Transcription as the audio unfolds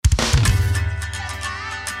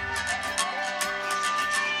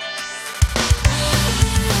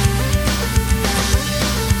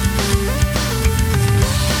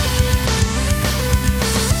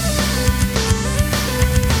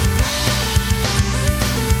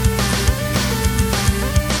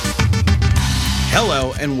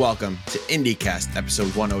Hello and welcome to IndieCast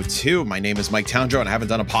episode 102. My name is Mike Towndrow and I haven't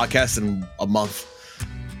done a podcast in a month.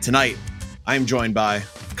 Tonight, I am joined by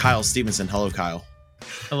Kyle Stevenson. Hello, Kyle.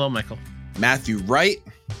 Hello, Michael. Matthew Wright.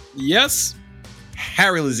 Yes.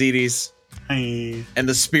 Harry Lazides. Hi. And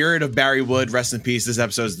the spirit of Barry Wood. Rest in peace. This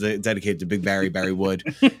episode is dedicated to Big Barry Wood.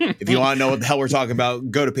 If you want to know what the hell we're talking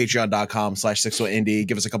about, go to patreon.com/61indie.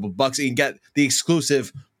 Give us a couple bucks. You can get the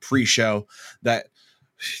exclusive pre-show that,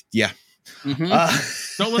 yeah.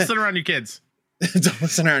 Mm-hmm. Don't listen around your kids. Don't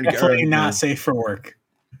listen around. Definitely not safe for work.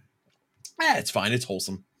 It's fine. It's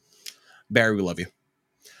wholesome. Barry, we love you.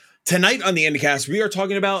 Tonight on the IndieCast, we are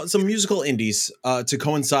talking about some musical indies to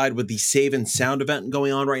coincide with the Save and Sound event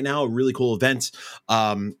going on right now. A really cool event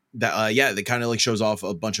that kind of like shows off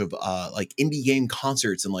a bunch of like indie game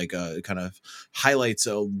concerts and like kind of highlights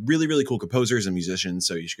really, really cool composers and musicians.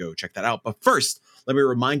 So you should go check that out. But first, let me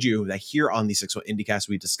remind you that here on the 601 IndieCast,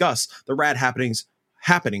 we discuss the rad happenings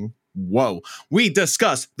happening. Whoa. We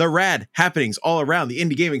discuss the rad happenings all around the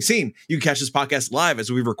indie gaming scene. You can catch this podcast live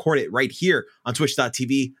as we record it right here on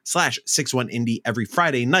twitch.tv/61indie every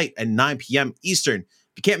Friday night at 9 p.m. Eastern.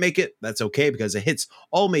 If you can't make it, that's okay because it hits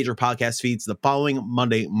all major podcast feeds the following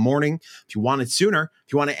Monday morning. If you want it sooner,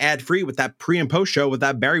 if you want to ad free with that pre and post show with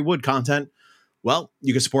that Barry Wood content, well,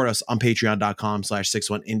 you can support us on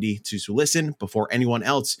patreon.com/61indie to listen before anyone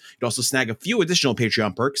else. You'd also snag a few additional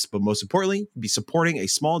Patreon perks, but most importantly, you'd be supporting a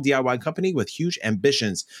small DIY company with huge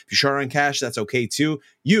ambitions. If you're short on cash, that's okay too.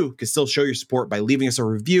 You can still show your support by leaving us a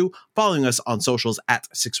review, following us on socials at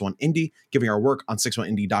 61indie, giving our work on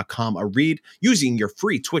 61indie.com a read, using your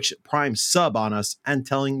free Twitch Prime sub on us, and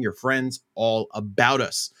telling your friends all about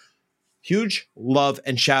us. Huge love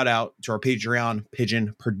and shout out to our Patreon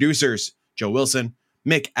Pigeon producers. Joe Wilson,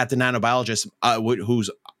 Mick at the Nanobiologist, who's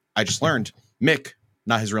I just learned Mick,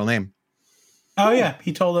 not his real name. Oh yeah,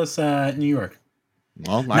 he told us New York.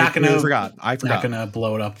 Well, I forgot. Not gonna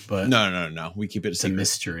blow it up, but no. We keep it a secret.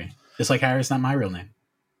 Mystery. Just like Harry's not my real name.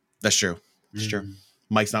 That's true. It's true.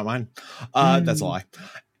 Mike's not mine. That's a lie.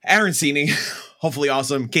 Aaron Cini, hopefully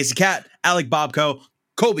awesome. Casey Cat, Alec Bobko,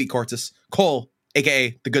 Colby Cortis, Cole,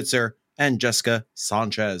 aka the Good Sir, and Jessica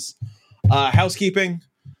Sanchez. Housekeeping.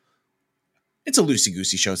 It's a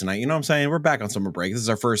loosey-goosey show tonight. You know what I'm saying? We're back on summer break. This is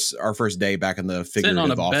our first day back in the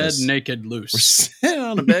figurative office. Sitting on a bed naked loose. We're sitting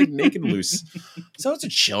on a bed naked loose. So it's a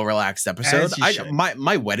chill, relaxed episode.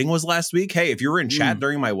 My wedding was last week. Hey, if you were in chat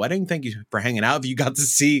during my wedding, thank you for hanging out. If you got to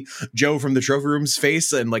see Joe from the trophy room's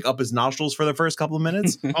face and like up his nostrils for the first couple of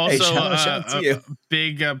minutes. Also, hey, shout out to you. A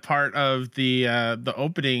big part of the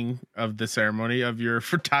opening of the ceremony of your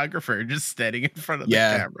photographer just standing in front of the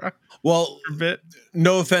camera. Well, for a bit.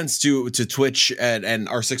 No offense to Twitch and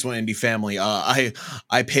our 61 Indie family.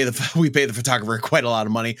 We pay the photographer quite a lot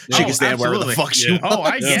of money. She can stand wherever the fuck she wants. Oh,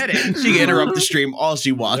 I get it. She can interrupt the stream all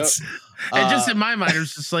she wants. Yep. And just in my mind, it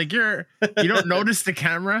was just like you don't notice the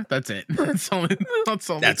camera. That's it. That's fine.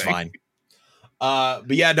 But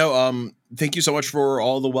yeah, no. Thank you so much for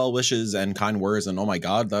all the well wishes and kind words. And oh my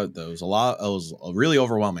God, that was a lot. It was really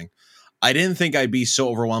overwhelming. I didn't think I'd be so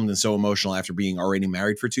overwhelmed and so emotional after being already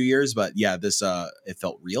married for 2 years. But yeah, this it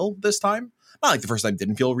felt real this time. Not like the first time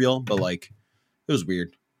didn't feel real, but like it was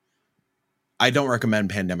weird. I don't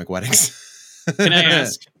recommend pandemic weddings. Can I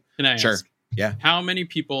ask? Sure. Yeah. How many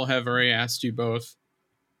people have already asked you both?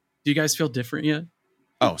 Do you guys feel different yet?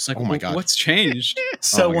 Oh, like, oh my God. What's changed?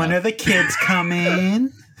 So when are the kids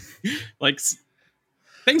coming? Like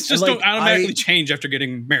things just don't automatically change after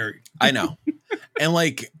getting married. I know. And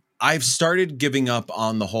like I've started giving up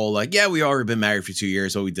on the whole like, yeah, we already been married for 2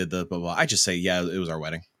 years, so we did the blah blah. I just say, yeah, it was our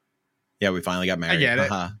wedding. Yeah, we finally got married. I get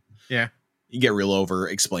it. Yeah. You get real over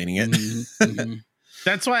explaining it. Mm-hmm.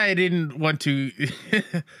 That's why I didn't want to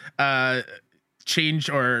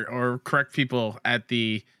change or correct people at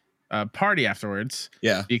the party afterwards.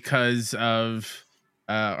 Yeah. Because of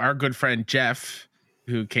our good friend Jeff,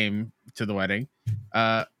 who came to the wedding.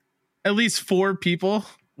 At least 4 people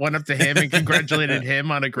went up to him and congratulated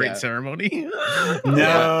him on a great ceremony. No.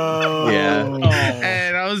 Yeah. Oh.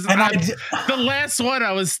 And the last one,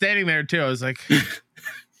 I was standing there too. I was like,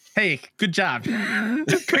 hey, good job.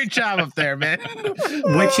 Great job up there, man.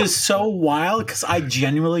 Which is so wild because I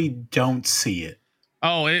genuinely don't see it.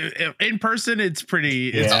 Oh, in person, it's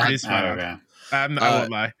pretty smart. Okay. I won't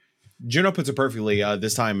lie. Juno puts it perfectly.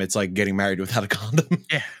 This time it's like getting married without a condom.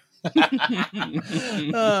 Yeah.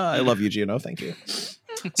 I love you, Juno. Thank you.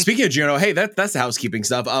 Speaking of Juno, hey, that's the housekeeping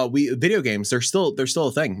stuff. Video games, they're still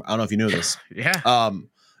a thing. I don't know if you knew this. Yeah.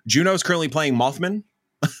 Juno's currently playing Mothman.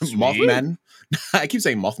 Mothman. I keep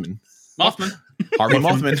saying Mothman. Harvey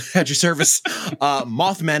Mothman at your service.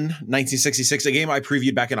 Mothman 1966, a game I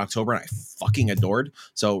previewed back in October, and I fucking adored.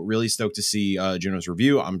 So really stoked to see Juno's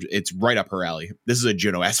review. It's right up her alley. This is a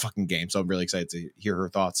Juno ass fucking game, so I'm really excited to hear her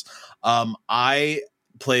thoughts. I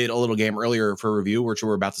played a little game earlier for review, which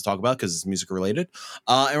we're about to talk about because it's music related,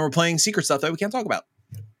 and we're playing secret stuff that we can't talk about.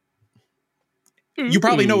 You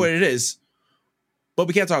probably know what it is, but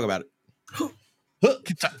we can't talk about it.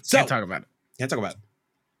 Can't talk about it. Can't talk about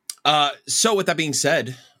it. So with that being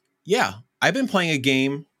said, yeah, I've been playing a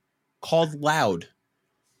game called Loud.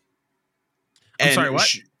 I'm sorry,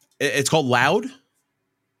 what? It's called Loud.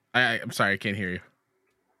 I'm sorry, I can't hear you.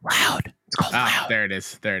 Loud. It's called Loud. There it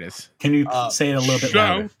is. There it is. Can you say it a little bit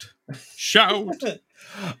louder? Shout.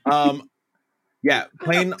 Yeah,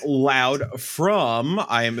 playing Loud from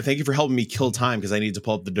thank you for helping me kill time because I need to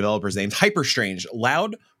pull up the developer's name. Hyperstrange.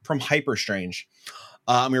 Loud from Hyperstrange.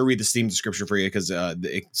 I'm gonna read the Steam description for you because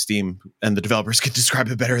Steam and the developers could describe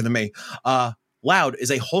it better than me. Loud is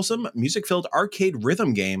a wholesome, music-filled arcade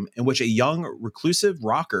rhythm game in which a young, reclusive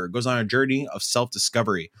rocker goes on a journey of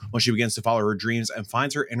self-discovery. When she begins to follow her dreams and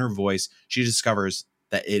finds her inner voice, she discovers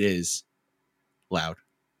that it is Loud.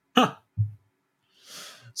 Huh.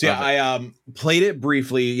 So yeah, I played it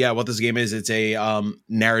briefly. Yeah, what this game is, it's a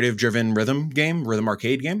narrative-driven rhythm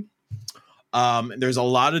arcade game. There's a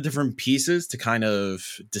lot of different pieces to kind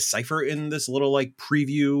of decipher in this little like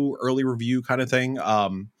preview, early review kind of thing.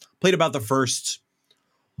 Played about the first,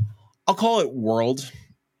 I'll call it world.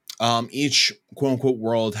 Each quote unquote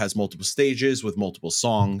world has multiple stages with multiple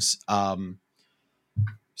songs.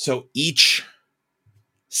 So each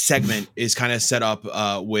segment is kind of set up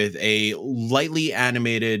with a lightly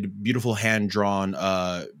animated, beautiful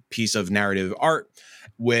hand-drawn piece of narrative art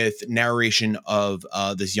with narration of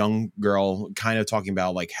this young girl kind of talking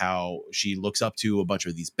about like how she looks up to a bunch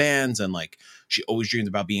of these bands and like she always dreams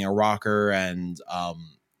about being a rocker and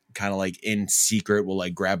kind of like in secret will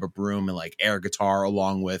like grab a broom and like air guitar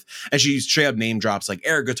along with, and she straight up name drops like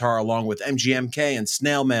air guitar along with MGMK and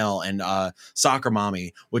Snail Mail and Soccer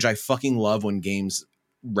Mommy, which I fucking love when games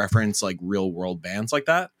reference like real world bands like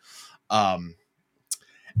that.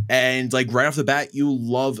 And like right off the bat, you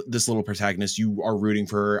love this little protagonist. You are rooting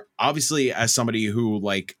for her. Obviously, as somebody who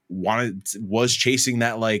like was chasing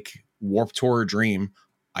that like Warped Tour dream,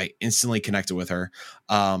 I instantly connected with her.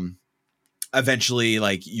 Eventually,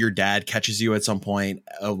 like your dad catches you at some point,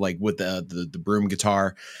 like with the broom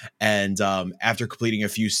guitar, and after completing a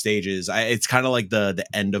few stages, it's kind of like the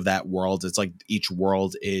end of that world. It's like each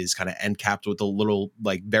world is kind of end capped with a little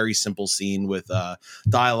like very simple scene with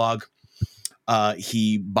dialogue.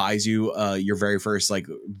 He buys you your very first like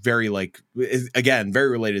very like again very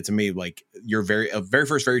related to me like your very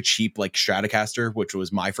first very cheap like Stratocaster, which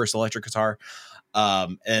was my first electric guitar.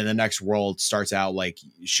 And the next world starts out like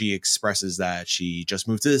she expresses that she just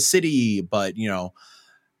moved to the city, but you know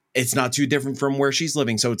it's not too different from where she's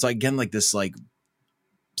living. So it's like again like this like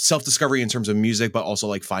self-discovery in terms of music, but also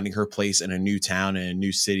like finding her place in a new town and a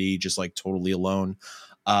new city, just like totally alone.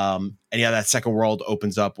 And yeah, that second world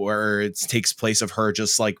opens up where it takes place of her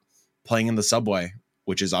just like playing in the subway,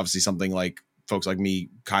 which is obviously something like folks like me,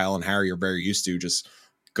 Kyle and Harry are very used to, just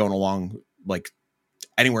going along like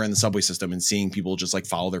anywhere in the subway system and seeing people just like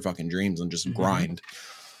follow their fucking dreams and just grind.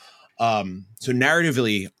 So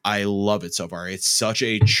narratively, I love it so far. It's such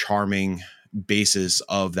a charming basis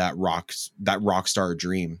of that rock star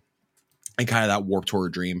dream and kind of that Warped Tour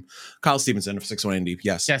dream. Kyle Stevenson of 618 Deep.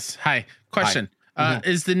 Yes. Hi. Question. Hi.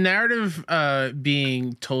 Is the narrative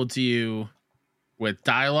being told to you with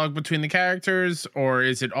dialogue between the characters, or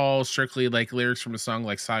is it all strictly like lyrics from a song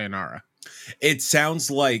like Sayonara? It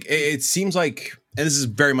sounds like it seems like, and this is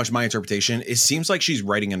very much my interpretation, it seems like she's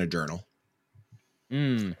writing in a journal.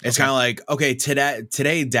 It's kind of like, okay,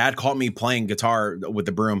 today dad caught me playing guitar with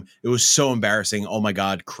the broom. It was so embarrassing. Oh my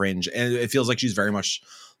God, cringe. And it feels like she's very much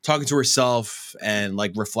talking to herself and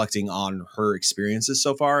like reflecting on her experiences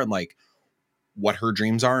so far and like what her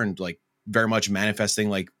dreams are and like very much manifesting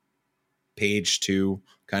like page 2,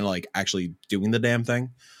 kind of like actually doing the damn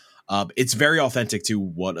thing. It's very authentic to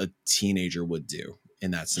what a teenager would do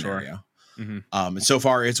in that scenario. Sure. And so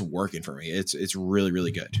far it's working for me. It's really,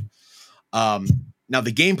 really good. Now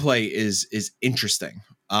the gameplay is interesting.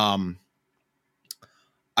 I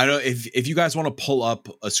don't know if you guys want to pull up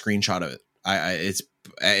a screenshot of it.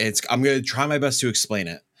 I'm going to try my best to explain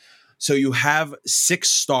it. So you have 6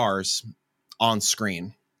 stars on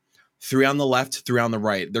screen, 3 on the left, 3 on the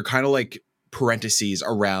right. They're kind of like parentheses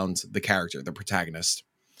around the character, the protagonist.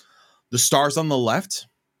 The stars on the left.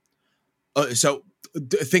 So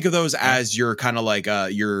think of those as your kind of like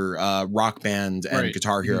your rock band and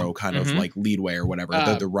Guitar Hero kind of like leadway or whatever,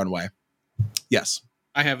 the runway. Yes.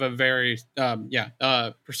 I have a very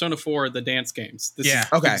Persona 4, the dance games. This is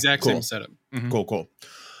Okay, the exact cool. same setup. Cool.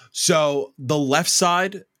 So the left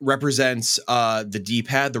side represents the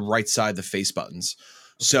D-pad, the right side the face buttons.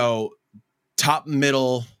 Okay. So top,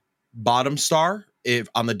 middle, bottom star if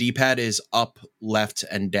on the D-pad is up, left,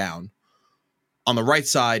 and down. On the right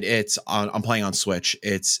side, it's on. I'm playing on Switch.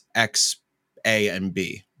 It's X, A, and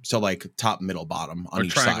B. So like top, middle, bottom on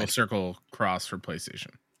each triangle, side. circle, cross for PlayStation.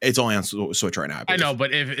 It's only on Switch right now. I know,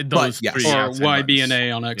 but if those yes. three or Y, B, and A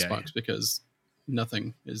on Xbox because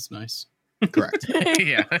nothing is nice. Correct.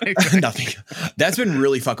 Yeah, nothing. That's been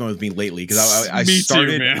really fucking with me lately because I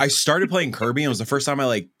started playing Kirby and it was the first time I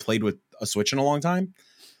like played with a Switch in a long time,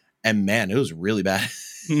 and man, it was really bad.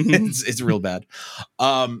 It's real bad.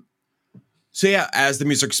 So yeah, as the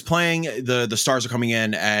music's playing, the stars are coming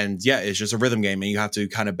in, and yeah, it's just a rhythm game, and you have to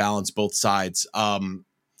kind of balance both sides.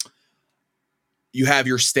 You have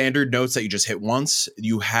your standard notes that you just hit once.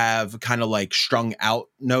 You have kind of like strung out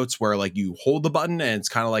notes where like you hold the button, and it's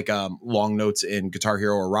kind of like long notes in Guitar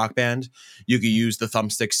Hero or Rock Band. You could use the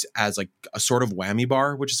thumbsticks as like a sort of whammy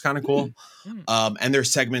bar, which is kind of cool. And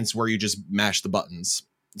there's segments where you just mash the buttons.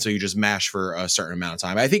 So you just mash for a certain amount of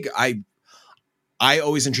time. I think I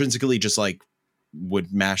always intrinsically just like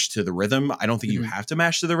would mash to the rhythm. I don't think you have to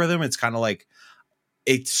mash to the rhythm. It's kind of like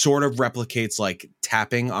it sort of replicates like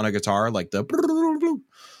tapping on a guitar, like the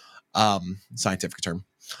scientific term.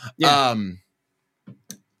 Yeah.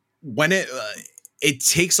 When it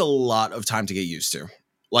takes a lot of time to get used to.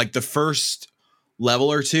 Like the first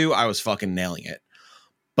level or two, I was fucking nailing it.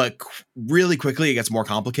 But really quickly, it gets more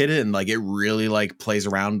complicated, and like it really like plays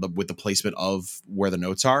around with the placement of where the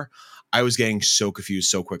notes are. I was getting so confused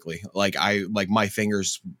so quickly. Like my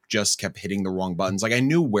fingers just kept hitting the wrong buttons. Like I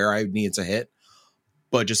knew where I needed to hit,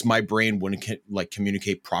 but just my brain wouldn't like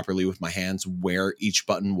communicate properly with my hands where each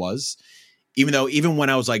button was. Even when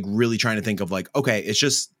I was like really trying to think of like, okay, it's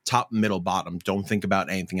just top, middle, bottom. Don't think about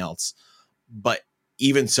anything else. But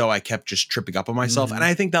even so, I kept just tripping up on myself, and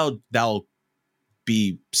I think that'll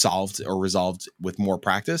be solved or resolved with more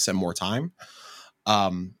practice and more time.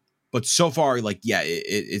 But so far, like, yeah,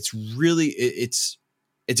 it's really, it's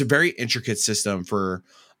a very intricate system for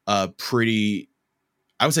a pretty,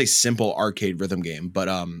 I would say simple arcade rhythm game. But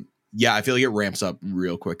yeah, I feel like it ramps up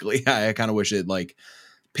real quickly. I kind of wish it like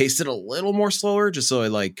paced it a little more slower just so it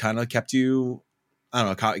like kind of kept you, I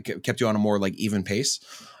don't know, kept you on a more like even pace.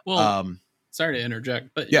 Well, sorry to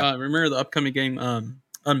interject, but yeah, remember the upcoming game,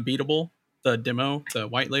 Unbeatable? The demo, the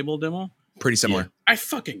white label demo. Pretty similar. Yeah. I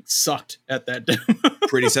fucking sucked at that demo.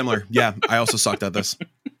 Pretty similar. Yeah, I also sucked at this.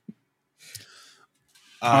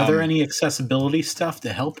 Are there any accessibility stuff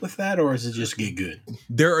to help with that, or is it just get good?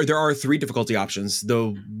 There are 3 difficulty options.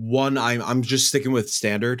 The one I'm just sticking with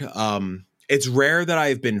standard. It's rare that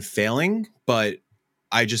I've been failing, but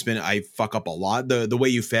I fuck up a lot. The way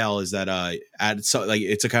you fail is that it's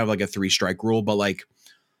a kind of like a 3-strike rule, but like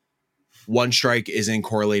 1 strike isn't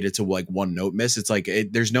correlated to like 1 note miss. It's like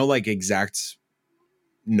there's no like exact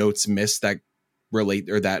notes missed that relate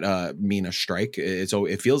or that mean a strike.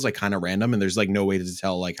 It feels like kind of random, and there's like no way to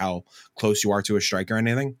tell like how close you are to a strike or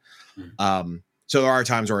anything. So there are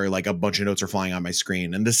times where like a bunch of notes are flying on my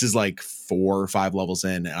screen, and this is like 4 or 5 levels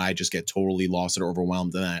in, and I just get totally lost and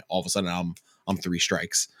overwhelmed, and then all of a sudden I'm 3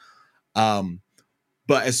 strikes.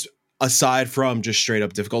 But aside from just straight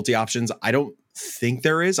up difficulty options, I don't think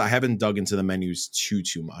there is. I haven't dug into the menus too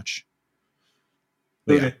much.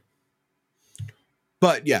 Okay.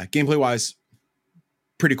 But yeah, gameplay wise,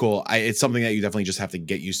 pretty cool. It's something that you definitely just have to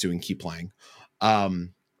get used to and keep playing.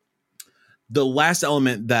 The last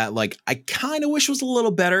element that like I kind of wish was a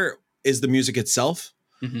little better is the music itself.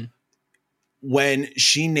 When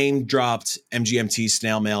she name dropped MGMT,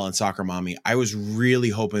 Snail Mail, and Soccer Mommy, I was really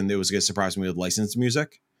hoping it was going to surprise me with licensed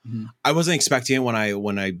music. I wasn't expecting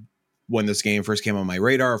it when this game first came on my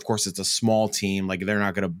radar. Of course, it's a small team. Like they're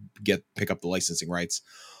not going to pick up the licensing rights.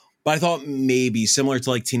 But I thought maybe similar to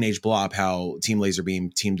like Teenage Blob, how Team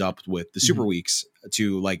Laserbeam teamed up with the Super Weeks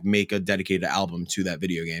to like make a dedicated album to that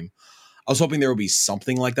video game. I was hoping there would be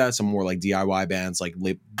something like that. Some more like DIY bands, like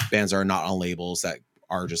bands that are not on labels that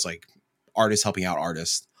are just like artists helping out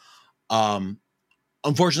artists.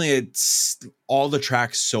 Unfortunately, it's all the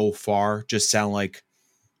tracks so far just sound like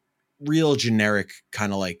real generic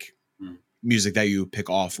kind of like music that you pick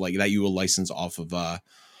off, like that you will license off of I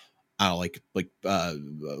don't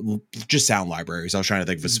know, just sound libraries. I was trying to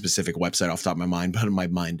think of a specific website off the top of my mind, but my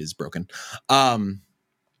mind is broken.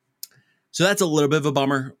 So that's a little bit of a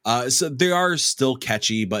bummer. So they are still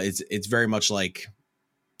catchy, but it's very much like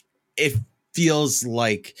it feels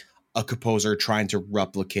like a composer trying to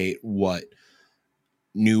replicate what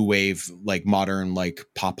new wave, like modern, like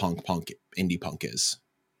pop punk, indie punk is.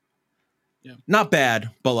 Yeah. Not bad,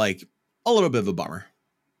 but like a little bit of a bummer.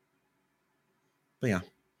 But yeah,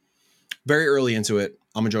 very early into it.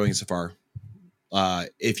 I'm enjoying it so far.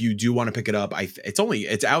 If you do want to pick it up,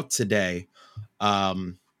 it's out today.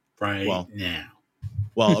 Right well, now.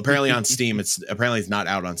 Well, apparently on Steam, it's not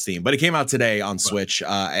out on Steam, but it came out today on Switch.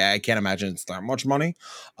 I can't imagine it's that much money.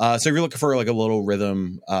 So if you're looking for like a little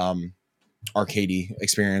rhythm arcadey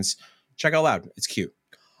experience, check out Loud. It's cute.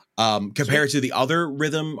 Compared to the other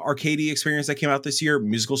rhythm arcadey experience that came out this year,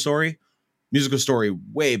 Musical Story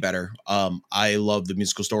way better. I love the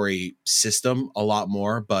Musical Story system a lot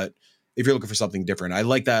more, but if you're looking for something different, I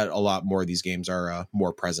like that a lot more. These games are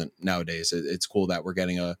more present nowadays. It's cool that we're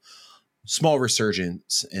getting a small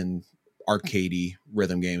resurgence in arcadey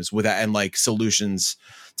rhythm games with that, and like solutions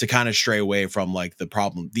to kind of stray away from like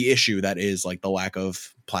the issue that is like the lack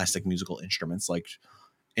of plastic musical instruments, like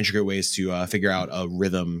intricate ways to figure out a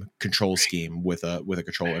rhythm control scheme with a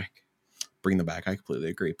controller. Bring them back. I completely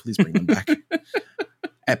agree. Please bring them back.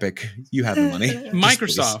 Epic, you have the money.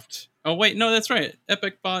 Microsoft. Oh wait, no, that's right.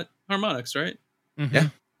 Epic bought Harmonix, right? Mm-hmm. Yeah.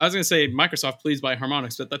 I was gonna say Microsoft, please buy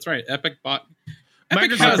Harmonix, but that's right. Epic bought.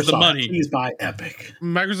 Epic Microsoft has the money. Please buy Epic.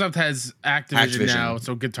 Microsoft has Activision now,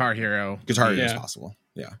 so Guitar Hero. Guitar Hero is possible.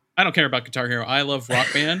 Yeah. I don't care about Guitar Hero. I love Rock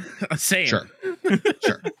Band. Same. Sure.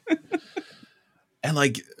 And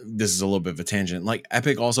like, this is a little bit of a tangent. Like,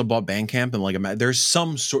 Epic also bought Bandcamp, and like, there's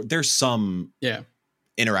some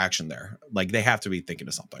interaction there. Like, they have to be thinking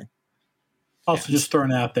of something. Also, just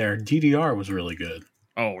throwing it out there, DDR was really good.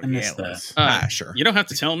 Oh, I missed that. Sure. You don't have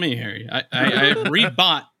to tell me, Harry. I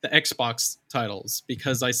rebought the Xbox titles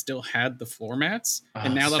because I still had the floor mats.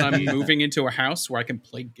 And now that I'm moving into a house where I can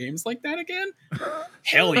play games like that again,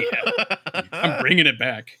 hell yeah. I'm bringing it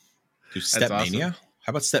back. Dude, Stepmania? Awesome. How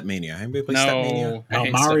about Stepmania? Anybody play no, Stepmania? Oh,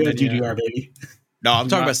 Mario DDR, baby. No, I'm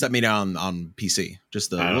talking about Stepmania on PC. Just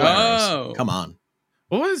the come on.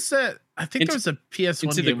 What was that? I think there was a PS1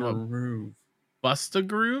 Into game. the Groove. Busta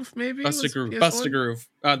Groove, maybe? Busta Groove.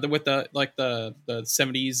 With the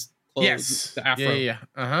 70s clothes. Yes. The afro. Yeah.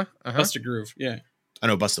 Busta Groove. Yeah. I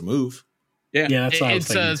know Busta Move. Yeah. That's what I was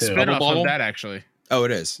thinking, it's a spin-off of that, actually. Oh,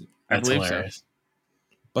 it is. That's believe hilarious. So.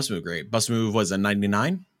 Busta Move, great. Busta Move was a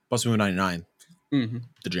 99. Busta Move 99. Mm-hmm.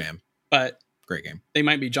 The jam. But great game. They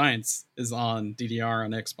Might Be Giants is on DDR on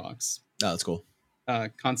Xbox. Oh, that's cool.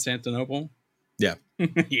 Constantinople. Yeah.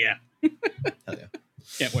 Yeah. Hell yeah.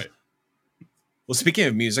 Can't wait. Well, speaking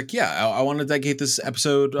of music, I want to dedicate this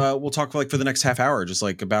episode. We'll talk for the next half hour, just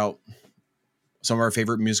like about some of our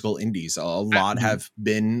favorite musical indies. A lot have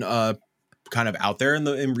been kind of out there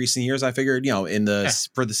in recent years. I figured,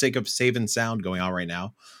 for the sake of Save and Sound going on right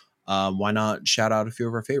now, why not shout out a few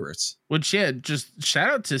of our favorites? Which, just shout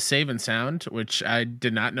out to Save and Sound, which I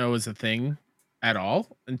did not know was a thing at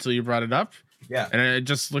all until you brought it up. Yeah, and I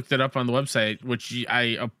just looked it up on the website, which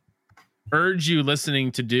I urge you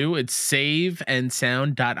listening to do. It's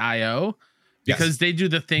saveandsound.io because they do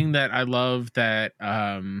the thing that I love that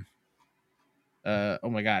oh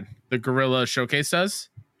my god, the Gorilla Showcase does,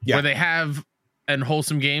 where they have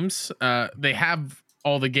Wholesome Games. They have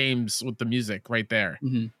all the games with the music right there.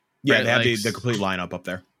 Mm-hmm. Yeah, right? They have the complete lineup up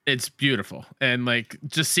there. It's beautiful, and like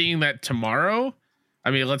just seeing that tomorrow. I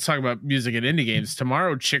mean, let's talk about music and indie games.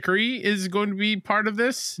 Tomorrow, Chicory is going to be part of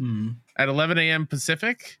this at 11 a.m.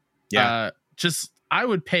 Pacific. Yeah. I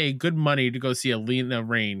would pay good money to go see a Lena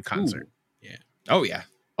Raine concert. Ooh. Yeah. Oh, yeah.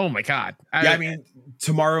 Oh, my God. I mean,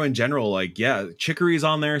 tomorrow in general, Chicory's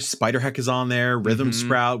on there. Spiderheck is on there. Rhythm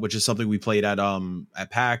Sprout, which is something we played at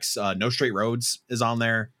PAX. No Straight Roads is on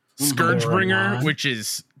there. Scourgebringer, which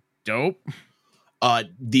is dope.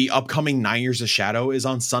 The upcoming 9 Years of Shadow is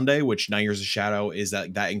on Sunday, which 9 Years of Shadow is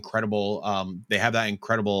that incredible. They have that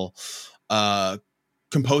incredible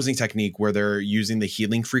composing technique where they're using the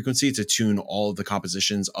healing frequency to tune all of the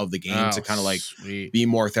compositions of the game to kind of be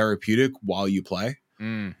more therapeutic while you play.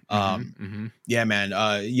 Yeah, man.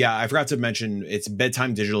 I forgot to mention it's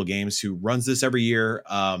Bedtime Digital Games who runs this every year.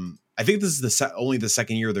 I think this is only the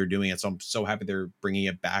second year they're doing it, so I'm so happy they're bringing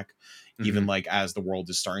it back, even as the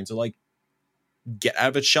world is starting to get out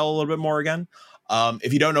of its shell a little bit more again.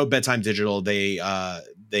 If you don't know Bedtime Digital,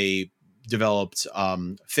 they developed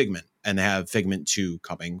Figment, and they have Figment 2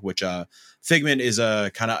 coming, which Figment is a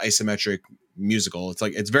kind of isometric musical.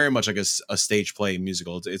 It's very much like a stage play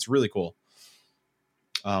musical. It's really cool.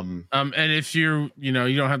 And if you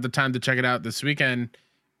don't have the time to check it out this weekend,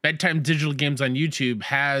 Bedtime Digital Games on YouTube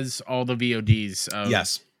has all the VODs of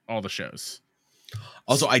all the shows.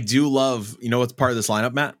 Also, I do love, what's part of this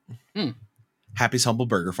lineup, Matt? Happy's Humble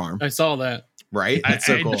Burger Farm. I saw that. Right? That's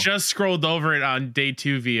so I cool. just scrolled over it on day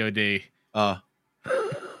 2 VOD.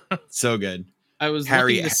 So good. I was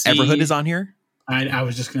Harry, looking to see... Everhood is on here? I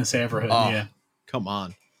was just gonna say Everhood. Oh, Yeah, come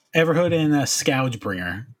on. Everhood and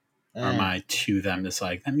Scougebringer are Mm. my two. Them just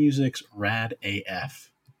like that music's rad AF.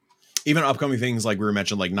 Even upcoming things like we were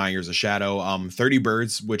mentioned, like 9 Years of Shadow, 30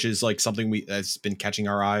 Birds, which is like something that's been catching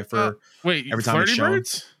our eye for Wait, every time it's 30 shown.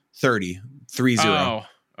 Birds? 30. Oh,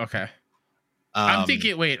 okay. I'm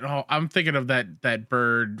thinking of that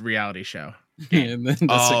bird reality show. and then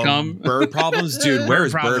the succumb. Bird Problems, dude.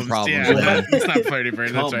 Where's Bird Problems? Yeah, man? it's not Flirty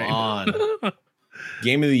Bird. Come That's right. on.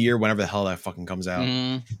 Game of the year, whenever the hell that fucking comes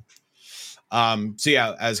out. So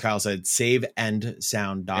yeah, as Kyle said,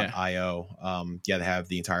 saveendsound.io. Yeah, they have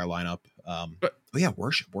the entire lineup.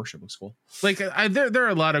 Worship looks cool. Like there are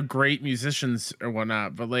a lot of great musicians or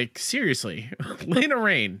whatnot, but like seriously, Lena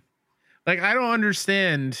Raine, like I don't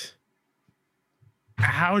understand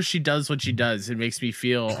how she does what she does. It makes me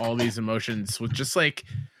feel all these emotions with just like,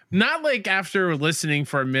 not like after listening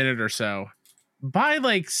for a minute or so, by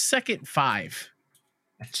like second 5,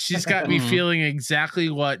 she's got me feeling exactly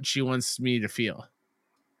what she wants me to feel.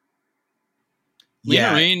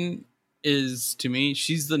 Lena Raine is, to me,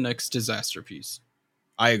 she's the next Disaster Piece.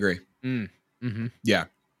 I agree. Mm-hmm. Yeah.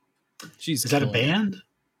 Is that a band?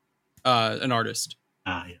 An artist.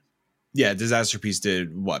 Ah, yeah. Yeah, Disaster Piece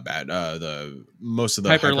did what bad? Most of the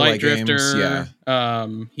Hyper Light Drifter. games. Yeah.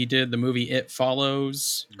 He did the movie It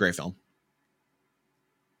Follows. Great film.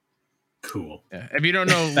 Cool. Yeah. If you don't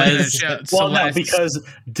know, no, because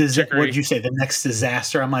what did you say? The next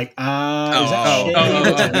disaster? I'm like, is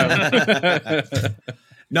that shit?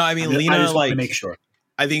 No, I mean, Lena, I just want to make sure.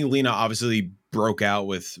 I think Lena obviously broke out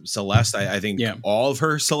with Celeste. I think all of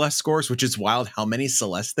her Celeste scores, which is wild how many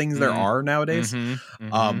Celeste things there are nowadays.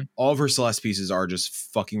 All of her Celeste pieces are just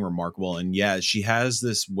fucking remarkable. And yeah, she has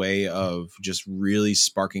this way of just really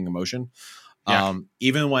sparking emotion.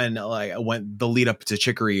 Even when the lead up to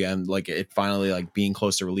Chicory and like it finally like being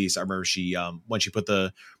close to release, I remember she when she put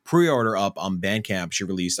the pre-order up on Bandcamp, she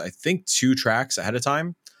released I think 2 tracks ahead of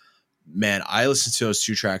time. Man, I listened to those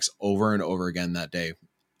 2 tracks over and over again that day,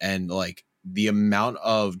 and like the amount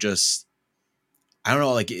of just, I don't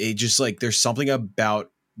know, like it just like there's something about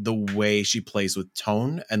the way she plays with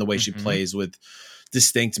tone and the way she plays with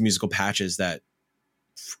distinct musical patches that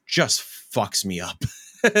just fucks me up.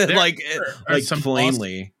 like some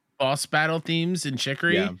plainly boss battle themes in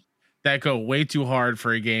Chicory that go way too hard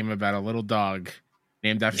for a game about a little dog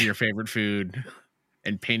named after your favorite food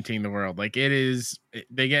and painting the world. Like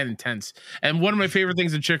they get intense. And one of my favorite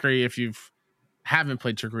things in Chicory, if you haven't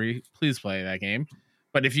played Chicory, please play that game.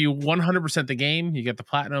 But if you 100% the game, you get the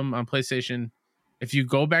platinum on PlayStation. If you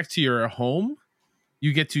go back to your home,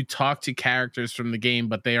 you get to talk to characters from the game,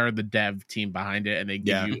 but they are the dev team behind it, and they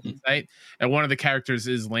give you insight. And one of the characters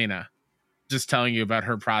is Lena, just telling you about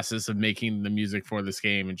her process of making the music for this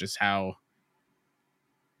game and just how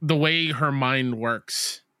the way her mind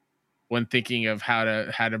works when thinking of how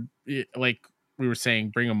to like we were saying,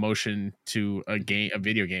 bring emotion to a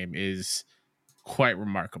video game is quite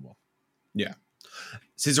remarkable. Yeah.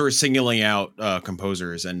 Since we're singling out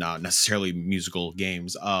composers and not necessarily musical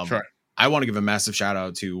games, sure. I want to give a massive shout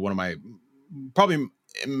out to one of my, probably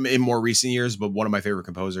in more recent years, but one of my favorite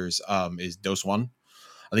composers is Dos One.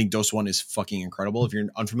 I think Dos One is fucking incredible. If you're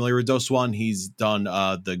unfamiliar with Dos One, he's done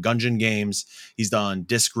the Gungeon games. He's done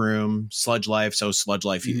Disc Room, Sludge Life. So Sludge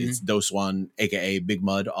Life, it's Dos One, aka Big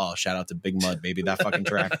Mud. Oh, shout out to Big Mud, baby. That fucking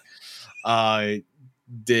track.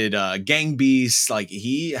 Did Gang Beasts. Like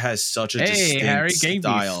he has such a distinct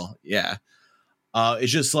style. Yeah.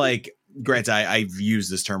 It's just like, granted, I've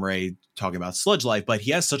used this term already talking about Sludge Life, but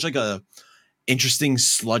he has such like a interesting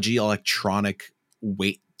sludgy electronic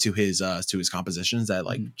weight to his compositions that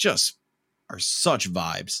like just are such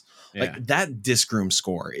vibes. Like that Disc Room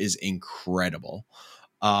score is incredible.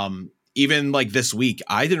 Even like this week,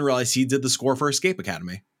 I didn't realize he did the score for Escape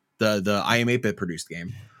Academy, the I Am 8-Bit produced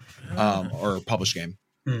game, or published game,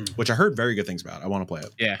 which I heard very good things about. I want to play it.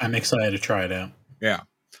 Yeah, I'm excited to try it out. Yeah.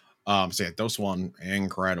 So yeah, Dos One,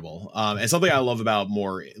 incredible. And something I love about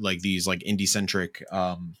more like these like indie centric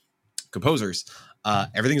composers,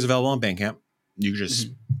 everything's available on Bandcamp. You can just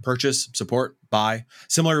purchase, support, buy.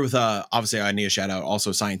 Similar with obviously I need a shout out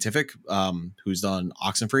also Scientific, who's done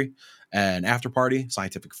Oxenfree and After Party.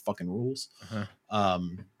 Scientific fucking rules. But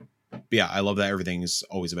yeah, I love that everything is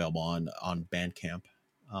always available on Bandcamp.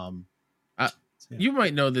 You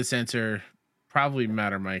might know this answer, probably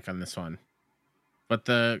Matt or Mike on this one, but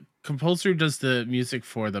the composer does the music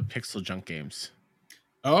for the Pixel Junk games.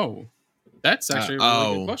 Oh, that's actually a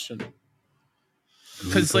really good question.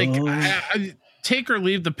 Because like take or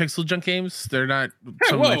leave the Pixel Junk games. They're not Hey,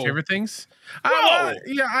 some of my whoa. favorite things. Whoa.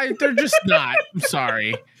 They're just not. I'm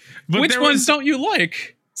sorry. But Which there ones was don't you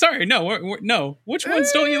like? Sorry, no, no. Which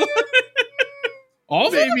ones don't you like? All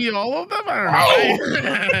of them? maybe all of them. I don't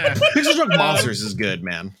know. Pixel Junk Monsters is good,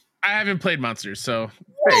 man. I haven't played Monsters, so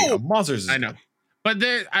There you go. Monsters is I know. But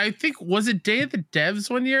I think was it Day of the Devs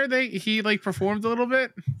one year he like performed a little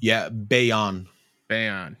bit. Yeah, Bayon.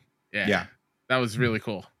 Bayon. Yeah. Yeah. That was really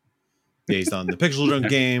cool. Based on the Pixel Junk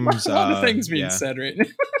games. A lot of things being yeah. said right now.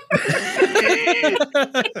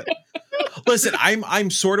 Listen, I'm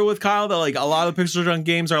sort of with Kyle that like a lot of the Pixel Junk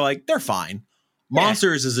games are like they're fine.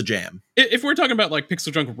 Monsters is a jam. If we're talking about like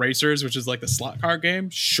Pixel Junk Racers, which is like the slot car game,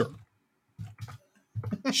 sure.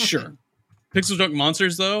 Sure. Pixel Junk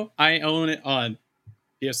Monsters, though, I own it on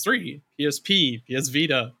PS3, PSP, PS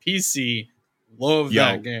Vita, PC. Love Yo,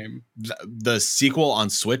 that game. The sequel on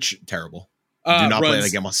Switch, terrible. Do not play runs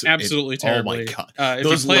that game on Switch. absolutely terribly. Oh my god. If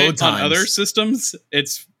Those you play load it on other times. systems,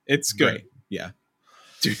 it's good. Great. Yeah.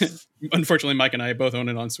 Unfortunately, Mike and I both own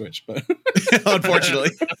it on Switch, but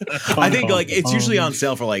Unfortunately. I think like it's usually on Um,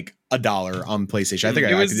 sale for like $1 on PlayStation. I think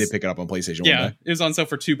It I was- did pick it up on PlayStation yeah, one day. it was on sale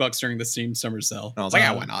for $2 during the Steam summer sale. And I was like,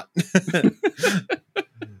 yeah, why not?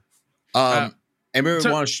 Anybody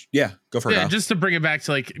so- want to? Yeah, go for it. Yeah, Kyle. just to bring it back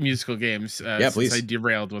to like musical games. Yeah, please. Since I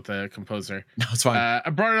derailed with a composer. No, it's fine, I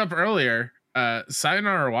brought it up earlier.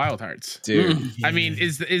 Sayonara Wild Hearts. dude. Mm. I mean,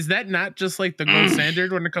 is that not just like the gold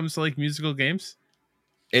standard when it comes to like musical games?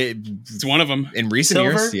 It's one of them. In recent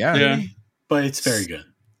Silver? years, yeah. Yeah. but it's very good.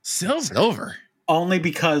 Silver. Only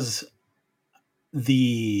because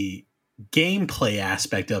the gameplay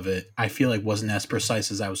aspect of it, I feel like wasn't as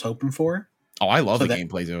precise as I was hoping for. Oh, I love So the that-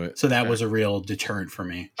 gameplay to it. So that Okay. was a real deterrent for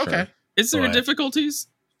me. Sure. Okay. Is there Right. difficulties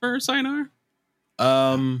for Sayonara? I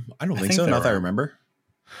don't I think think so. there Not that I are. remember.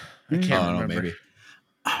 I can't I don't know, remember. maybe.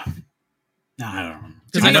 No, I don't know.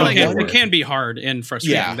 Because I I know know it one- can be hard and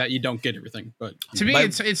frustrating Yeah. that you don't get everything. But To me,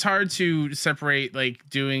 But- it's hard to separate like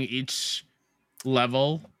doing each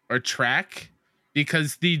level or track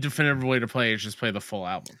because the definitive way to play is just play the full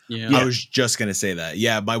album. yeah, I was just gonna say that.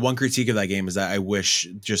 Yeah, my one critique of that game is that I wish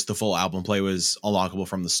just the full album play was unlockable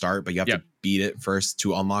from the start, but you have Yep. to beat it first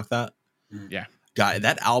to unlock that. Yeah. God,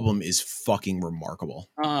 that album is fucking remarkable.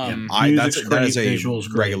 um, That is great, a visuals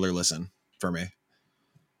great. regular listen for me.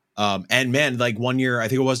 And man, like one year, I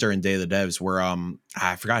think it was during Day of the Devs, where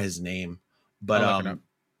I forgot his name, but I'll look it up.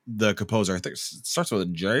 the composer, I think it starts with a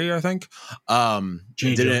J, I think.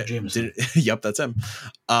 J. Did Jonah it? Jameson. Yep, that's him.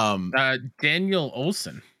 Daniel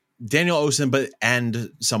Olson Daniel Osen, but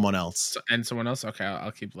and someone else. and someone else. Okay,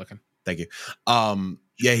 I'll keep looking. Thank you.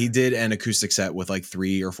 Yeah, he did an acoustic set with like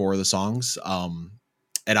 3 or 4 of the songs.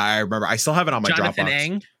 And I remember I still have it on my Jonathan Dropbox.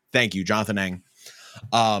 Ang. Thank you, Jonathan Ang.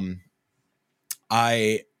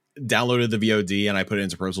 I downloaded the VOD and I put it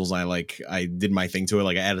into Pro Tools and I did my thing to it.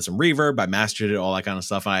 Like I added some reverb, I mastered it, all that kind of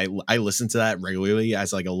stuff. And I listened to that regularly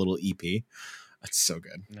as like a little EP. That's so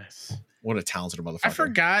good. Nice. What a talented motherfucker. I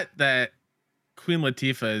forgot that Queen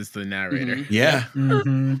Latifah is the narrator. Mhm. Yeah.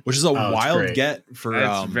 Mhm. Which is a it's wild great. get for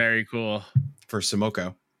That's very cool. for Simoko.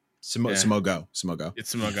 Yeah. Simogo.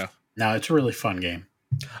 It's Simogo. No, it's a really fun game.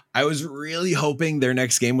 I was really hoping their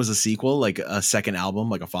next game was a sequel, like a second album,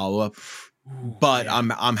 like a follow-up. But I'm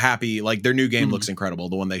happy. Like their new game Mhm. looks incredible.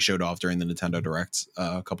 The one they showed off during the Nintendo Direct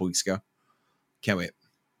a couple weeks ago. Can't wait.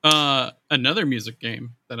 another music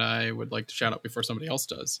game that I would like to shout out before somebody else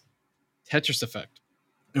does, Tetris Effect.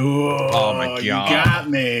 Oh my You God. got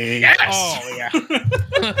me. Oh yeah.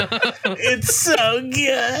 It's so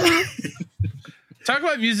good. Talk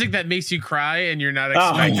about music that makes you cry and you're not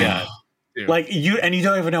Oh my expecting. God. Dude. Like you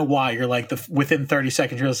don't even know why. You're like within 30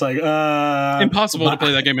 seconds, you're just like, Impossible to but-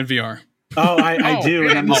 play that game in VR. Oh, I Oh, do,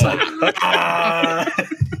 and I'm just oh. like, I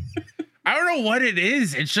don't know what it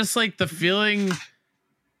is. It's just like the feeling,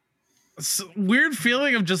 weird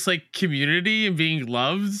feeling of just like community and being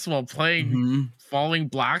loved while playing Mhm. falling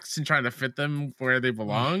blocks and trying to fit them where they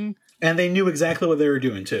belong. and they knew exactly what they were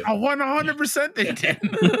doing too. Oh, 100% they did.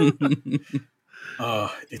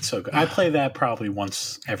 Oh, it's so good. I play that probably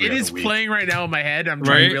once every It other is week. playing right now in my head. I'm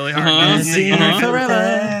trying Right? really hard. Uh-huh. not to sing it.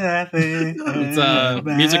 Uh-huh. It's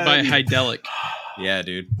music by Hydelic. Yeah,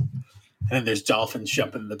 dude. And then there's dolphins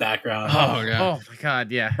jumping in the background. Oh yeah. Oh my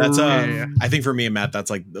god, yeah. That's Yeah. I think for me and Matt, that's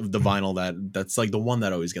like the vinyl that's like the one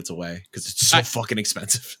that always gets away because it's so fucking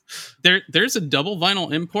expensive. There's a double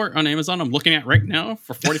vinyl import on Amazon I'm looking at right now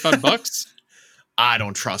for $45. I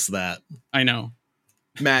don't trust that. I know.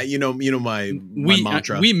 Matt, you know my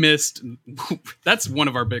mantra. We missed. That's one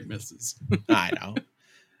of our big misses. I know.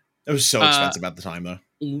 It was so expensive at the time though.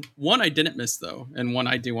 One I didn't miss though, and one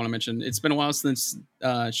I do want to mention. It's been a while since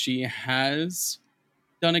she has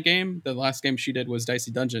done a game. The last game she did was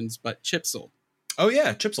Dicey Dungeons, but Chipsel. Oh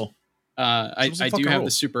yeah, Chipsel. I do fucking have the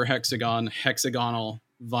rules. super hexagonal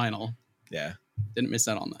vinyl. Yeah. Didn't miss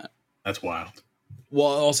out on that. That's wild. Well,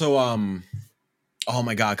 also, oh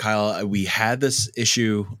my God, Kyle, we had this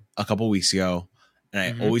issue a couple weeks ago, and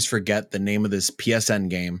I Mhm. always forget the name of this PSN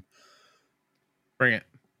game. Bring it.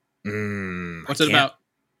 What's it about?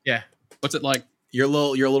 Yeah. What's it like? You're a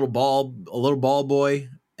little ball boy,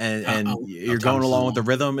 and I'll you're tell going us along some with the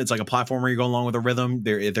rhythm. It's like a platformer. You're going along with the rhythm.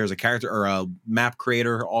 There's a character or a map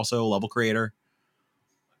creator, also level creator.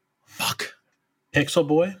 Fuck, Pixel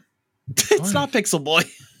Boy. it's not Pixel Boy.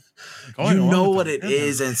 Going You along know with what the it rhythm.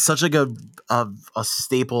 is, and it's such like a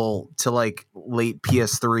staple to like late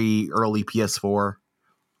PS3, early PS4.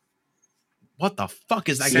 What the fuck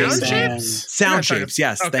is that Sound game? Shapes? Sound Yeah, shapes.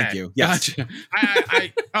 Yes, okay. thank you. Yes. Gotcha.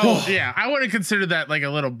 Oh yeah, I wouldn't consider that like a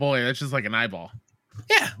little boy. That's just like an eyeball.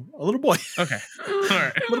 Yeah, a little boy, Okay. All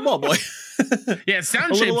right. a little ball boy, Yeah, a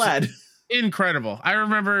sound little shapes lad. incredible. I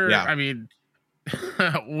remember. Yeah. I mean,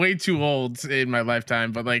 way too old in my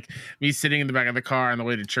lifetime, but like me sitting in the back of the car on the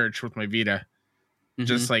way to church with my Vita,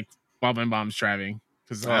 just like while my mom's driving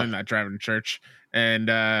because Oh. I'm not driving to church, and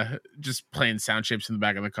just playing sound shapes in the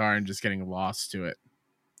back of the car and just getting lost to it.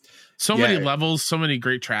 So Yeah. many levels, so many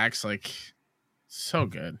great tracks, like so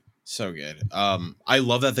good. So good. I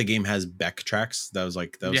love that the game has Beck tracks. That was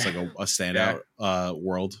like a standout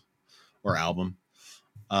world or album.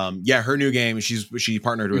 Yeah, her new game. She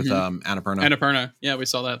partnered with Annapurna. Annapurna. Yeah, we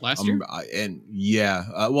saw that last year. And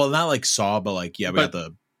yeah, well, not like Saw, but like we But got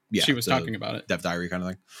the she was the talking about it. Death Diary kind of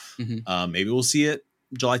thing. Mhm. Maybe we'll see it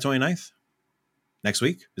July 29th next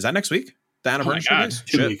week. Is that next week? The my Annapurna God. release?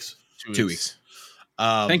 2 Shit. weeks. 2 weeks.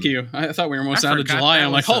 Thank you. I thought we were almost I out of forgot July. that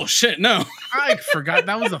I'm like, was oh a- shit, no. I forgot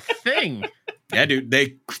that was a thing. Yeah, dude.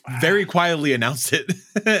 They very quietly announced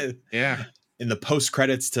it. Yeah. In the post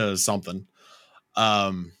credits to something.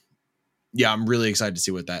 Yeah, I'm really excited to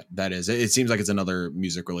see what that is. It seems like it's another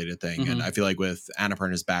music related thing, and Mhm. I feel like with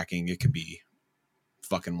Annapurna's backing, it could be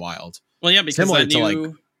fucking wild. Well, yeah, because Similar that to, like,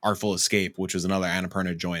 new Artful Escape, which was another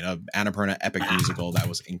Annapurna joint, of Annapurna epic musical that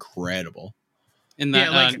was incredible. in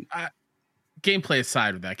that Yeah, like gameplay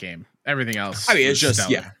aside with that game, everything else. I mean, it's was just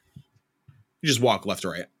stellar. you just walk left to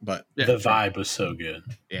right, but yeah, The vibe was so good.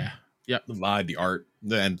 Yeah. the vibe, the art,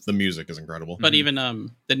 and the music is incredible. But even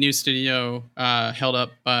the new studio held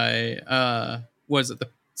up by was it the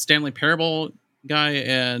Stanley Parable guy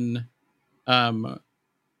and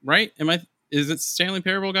right? Is it Stanley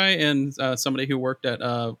Parable guy and somebody who worked at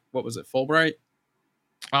what was it, Fulbright?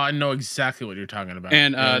 Oh, I know exactly what you're talking about.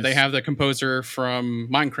 And It they was- have the composer from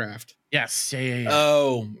Minecraft. Yes. Yeah.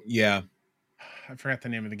 Oh yeah, I forgot the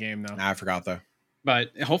name of the game though. I forgot though.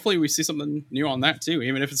 But hopefully we see something new on that too,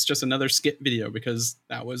 even if it's just another skit video, because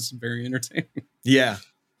that was very entertaining. Yeah.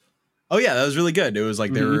 Oh yeah, that was really good. It was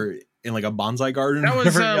like they Mhm. were in like a bonsai garden. That or was,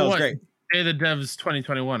 whatever. Yeah, it was what? great. Day of the Devs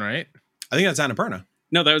 2021, right? I think that's Annapurna.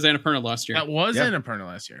 No, that was Annapurna last year. That was Yeah. Annapurna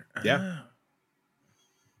last year. Yeah. Ah.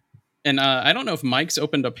 And I don't know if Mike's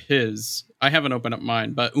opened up his. I haven't opened up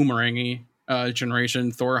mine, but Umurangi,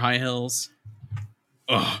 Generation, Thor High Hills.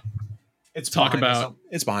 Ugh. It's Talk behind me about-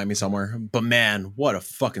 it's behind me somewhere. But man, what a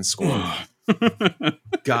fucking score.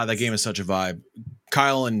 God, that game is such a vibe.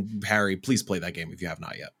 Kyle and Harry, please play that game if you have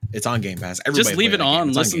not yet. It's on Game Pass. Everybody Just leave play it that game. on,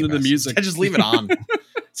 It's listen Game to the Pass. music. Just leave it on.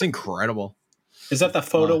 It's incredible. Is that the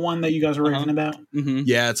photo one that you guys were Uh-huh. raving about? hmm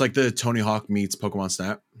Yeah, it's like the Tony Hawk meets Pokemon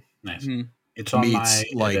Snap. Nice. hmm It's on Meets,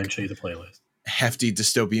 my like- eventually the playlist. Hefty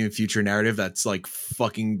dystopian future narrative that's like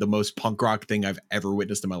fucking the most punk rock thing I've ever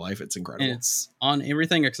witnessed in my life. It's incredible. It's on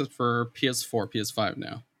everything except for PS4, PS5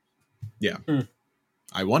 now.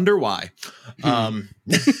 I wonder why. Bum,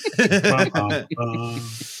 bum,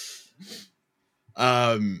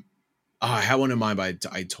 bum. I had one in mind, but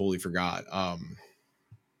I totally forgot.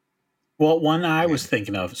 Well, one I was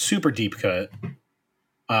thinking of, super deep cut.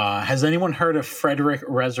 Has anyone heard of Frederick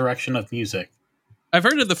Resurrection of Music? I've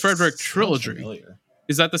heard of the Frederick Sounds trilogy. familiar.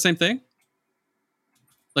 Is that the same thing?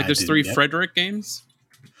 Like I there's didn't 3 yet. Frederick games?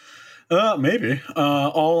 Maybe.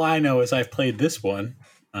 All I know is I've played this one.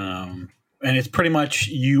 And it's pretty much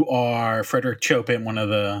you are Frederick Chopin, one of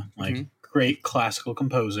the Mhm. great classical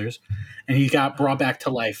composers, and he got brought back to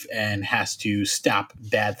life and has to stop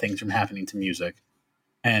bad things from happening to music.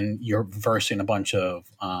 And you're versing a bunch of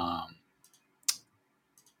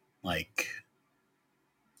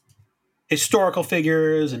historical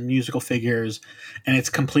figures and musical figures, and it's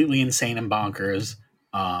completely insane and bonkers.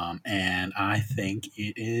 And I think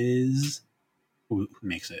it is who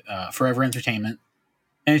makes it? Forever Entertainment.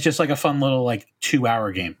 And it's just like a fun little like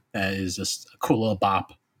 2-hour game that is just a cool little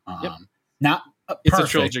bop. Yep. Not It's a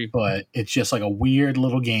perfect, trilogy. but it's just like a weird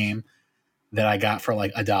little game that I got for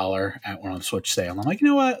like $1 at one of the Switch sale. And I'm like, you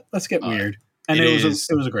know what? Let's get weird. And it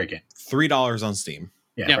was a great game. $3 on Steam.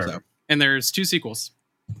 Yeah, Yeah. perfect. And there's 2 sequels.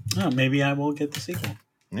 Oh, maybe I will get the sequel.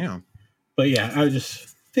 Yeah. But yeah, I just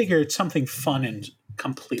figured something fun and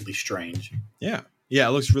completely strange. Yeah. Yeah,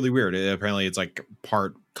 it looks really weird. Apparently it's like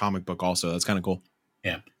part comic book also. That's kind of cool.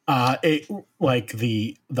 Yeah. It like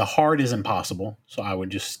the hard is impossible, so I would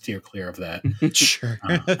just steer clear of that. Sure.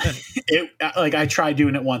 It like I tried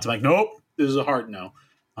doing it once. I'm like, nope, this is a hard no.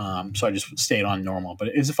 So I just stayed on normal, but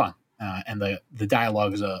it's fun. And the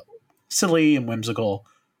dialogue is silly and whimsical,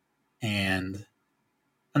 and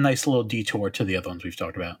a nice little detour to the other ones we've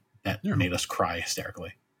talked about that made us cry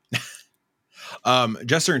hysterically.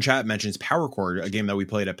 Jester in chat mentions Power Chord, a game that we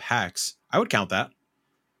played at PAX. I would count that.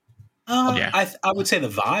 Yeah. I would say the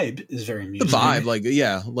vibe is very The musical. vibe,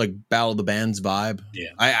 like Battle of the Bands vibe. Yeah.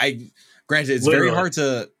 I granted it's Literally. very hard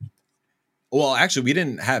to. Well, actually, we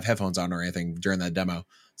didn't have headphones on or anything during that demo,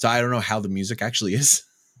 so I don't know how the music actually is.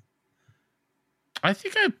 I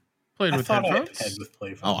think I played I with thought headphones. I had with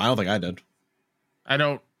playphones. Oh, I don't think I did. I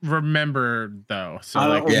don't remember though. So I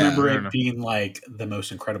like, don't remember I don't know. it being like the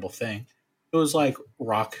most incredible thing. It was like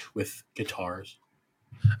rock with guitars.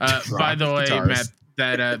 By the way, guitars.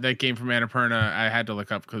 Matt, that game from Annapurna, I had to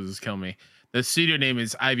look up because it was killing me. The studio name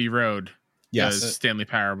is Ivy Road. Yes. Stanley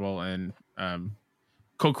Parable and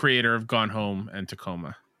co-creator of Gone Home and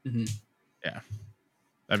Tacoma. Mhm. Yeah,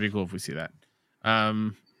 that'd be cool if we see that.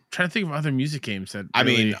 Trying to think of other music games that I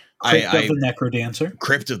mean, Crypt I of the Necrodancer.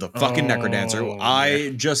 Crypt of the fucking Necrodancer. Oh, I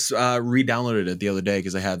just re-downloaded it the other day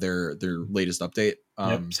because I had their latest update.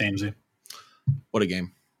 Yep, samesy. What a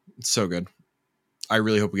game! It's so good. I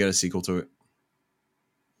really hope we get a sequel to it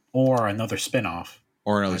Or another spin-off.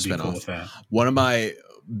 or another I'd be cool spin-off. with that. One of my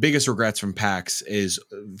biggest regrets from PAX is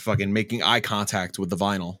fucking making eye contact with the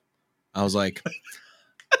vinyl. I was like,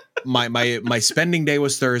 my spending day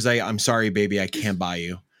was Thursday. I'm sorry, baby, I can't buy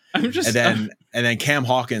you. I'm just And then Cam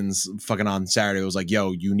Hawkins fucking on Saturday was like,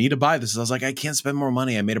 yo, you need to buy this. I was like, I can't spend more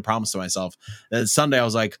money. I made a promise to myself. Then Sunday I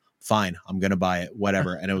was like, fine, I'm gonna buy it,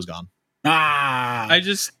 whatever, and it was gone. I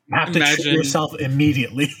just You have to treat imagine yourself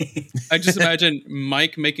immediately. I just imagine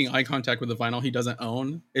Mike making eye contact with a vinyl he doesn't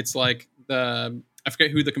own. It's like I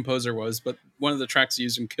forget who the composer was, but one of the tracks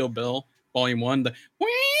used in Kill Bill Volume 1, the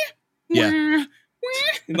Yeah.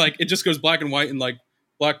 and like it just goes black and white and like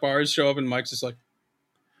black bars show up and Mike's just like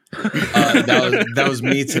That was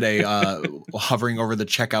me today, hovering over the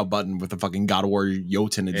checkout button with the fucking God of War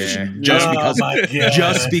Jotun edition, Yeah. just Oh because my God.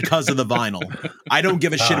 just because of the vinyl. I don't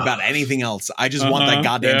give a shit about anything else. I just want that Uh-huh,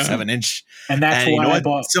 goddamn yeah. 7-inch. And that's And you why know I what,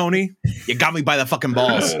 bought. Sony? You got me by the fucking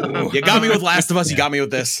balls. You got me with Last of Us. You got me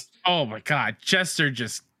with this. Oh my God, Chester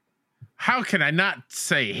just. How can I not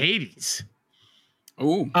say Hades?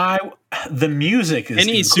 ooh. The music is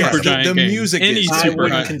Any incredible. Supergiant the game. music Any is I super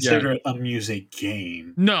wouldn't high- consider it a music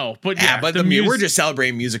game. No, but Yeah, yeah, but we're just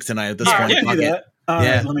celebrating music tonight at this All point. right, Fuck do it. that. All right,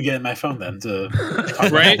 Yeah. let me get in my phone then to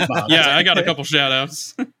talk Right? about Yeah, I got a couple shout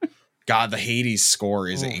outs. God, the Hades score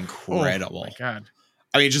is incredible. Oh my God.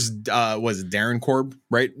 I mean, just was it Darren Korb,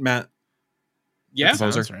 right, Matt? Yeah.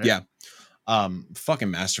 Composer? Sounds right. Yeah. Fucking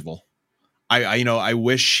masterful. I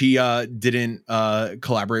wish he didn't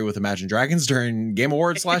collaborate with Imagine Dragons during Game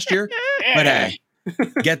Awards last year. But hey,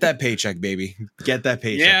 get that paycheck, baby. Get that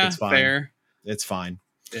paycheck. Yeah, It's fine. fair. It's fine.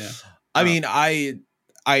 Yeah. I mean,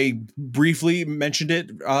 I briefly mentioned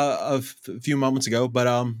it a few moments ago, but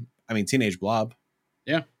I mean, Teenage Blob.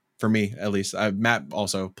 Yeah. For me, at least. Matt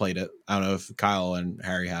also played it. I don't know if Kyle and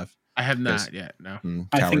Harry have. I have Yes. not yet. No.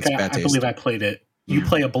 I think Cowards, bad I taste. believe I played it. You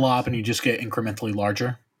play a blob and you just get incrementally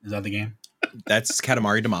larger. Is that the game? That's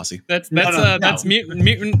Katamari Damacy. That's No.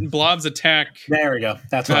 Mutant Blob's Attack There we go.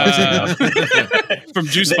 That's what I was thinking of. from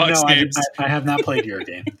Juice Then, Box no, Games. I have not played your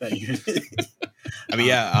game. That you, I mean,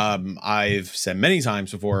 yeah, I've said many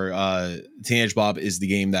times before, Teenage Blob is the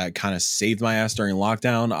game that kind of saved my ass during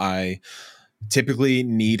lockdown. I typically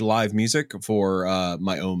need live music for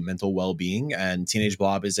my own mental well-being, and Teenage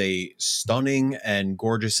Blob is a stunning and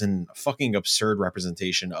gorgeous and fucking absurd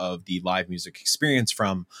representation of the live music experience,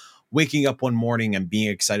 from waking up one morning and being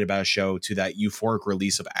excited about a show to that euphoric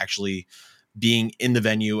release of actually being in the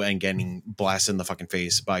venue and getting blasted in the fucking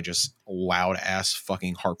face by just loud ass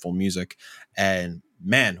fucking heartful music. And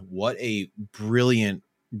man, what a brilliant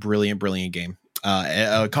game.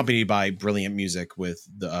 Accompanied by brilliant music with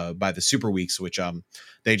by the Super Weeks, which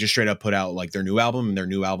they just straight up put out like their new album, and their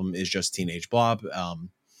new album is just Teenage Blob.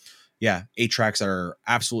 8 tracks that are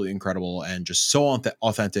absolutely incredible and just so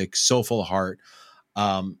authentic, so full of heart.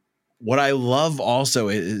 What I love also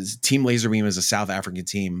is Team Laserbeam is a South African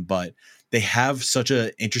team, but they have such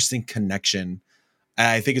an interesting connection. And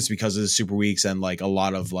I think it's because of the Super Weeks and like a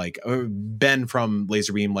lot of like Ben from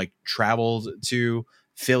Laserbeam like traveled to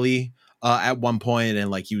Philly at one point, and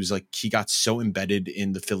like he got so embedded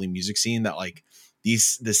in the Philly music scene that like the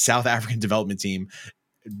South African development team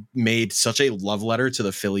made such a love letter to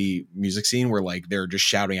the Philly music scene where like they're just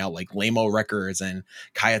shouting out like Lamo Records and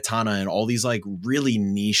Kayatana and all these like really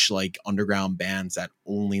niche like underground bands that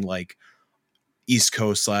only like East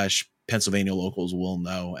Coast / Pennsylvania locals will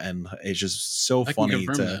know. And it's just so funny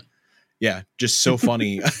to just so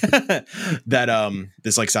funny that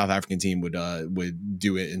this like South African team would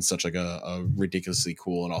do it in such like a ridiculously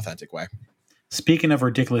cool and authentic way. Speaking of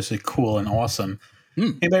ridiculously cool and awesome,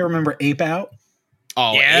 anybody remember Ape Out?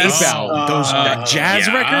 Oh, yes. Ape Out. That jazz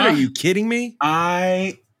record? Are you kidding me?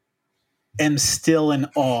 I am still in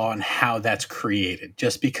awe on how that's created,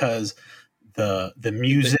 just because the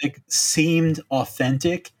music seemed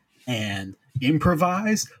authentic and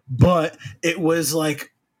improvised, but it was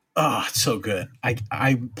like, it's so good.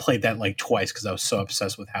 I played that like twice because I was so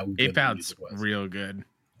obsessed with how good Ape the Out's music was. real good.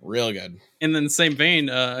 Real good. And then the same vein,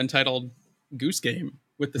 entitled Goose Game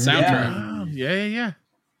with the soundtrack. Yeah.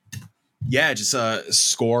 Yeah, just a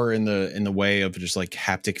score in the way of just like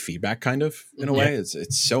haptic feedback, kind of in a way.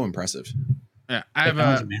 It's so impressive. Yeah, I have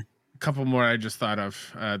a couple more I just thought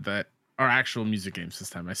of that are actual music games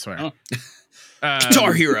this time. I swear.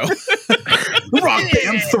 Guitar Hero, Rock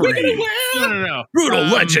Band 3, no, Brutal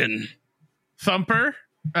Legend, Thumper.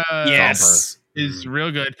 Yes, is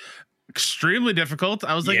real good. Extremely difficult.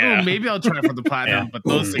 I was like, maybe I'll try for the platinum, but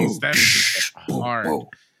those things that is just hard.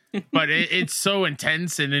 But it's so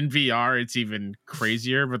intense, and in VR it's even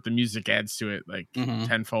crazier, but the music adds to it like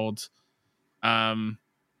tenfold. A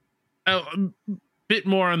bit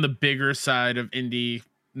more on the bigger side of indie.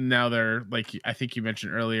 Now they're like, I think you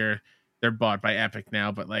mentioned earlier, they're bought by Epic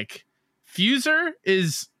now, but like Fuser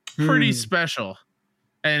is pretty special.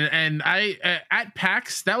 And I at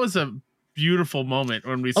PAX, that was a beautiful moment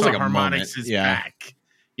when we saw like Harmonix is back,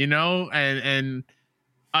 and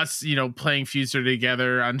us, playing Fuser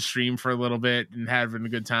together on stream for a little bit and having a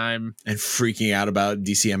good time and freaking out about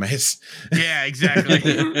DCMAs. Yeah, exactly.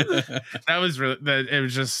 That was really,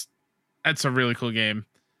 that's a really cool game.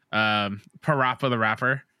 Parappa the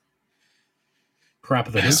Rapper.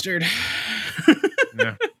 Parappa the Bastard.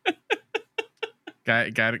 Yeah.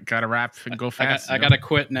 Got to rap and go fast. I gotta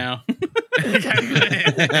quit now.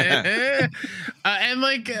 And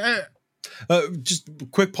like, just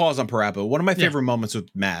quick pause on Parappa. One of my favorite moments with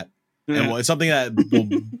Matt, and it's something that will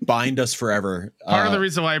bind us forever. Part of the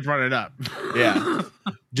reason why I brought it up. Yeah,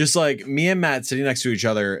 just like me and Matt sitting next to each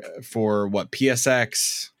other for what,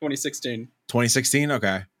 PSX 2016.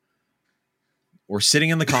 Okay, we're sitting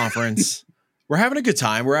in the conference. We're having a good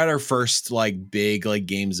time. We're at our first like big like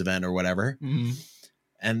games event or whatever.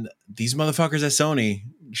 And these motherfuckers at Sony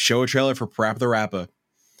show a trailer for Parappa the Rapper.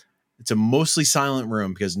 It's a mostly silent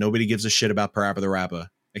room because nobody gives a shit about Parappa the Rapper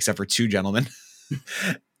except for two gentlemen.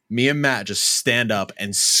 Me and Matt just stand up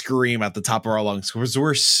and scream at the top of our lungs because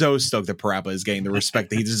we're so stoked that Parappa is getting the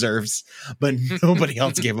respect that he deserves, but nobody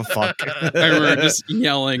else gave a fuck. I remember just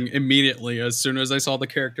yelling immediately as soon as I saw the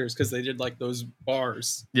characters because they did like those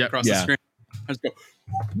bars across the screen. I just go,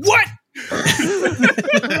 what?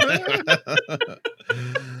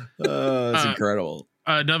 That's incredible.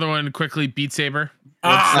 Another one quickly, Beat Saber.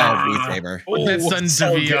 Beat Saber. What that's done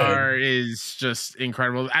to VR is just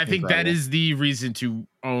incredible. I think that is the reason to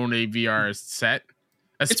own a VR set,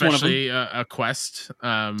 especially a Quest.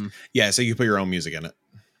 So you put your own music in it.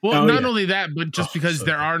 Well, not only that, but just because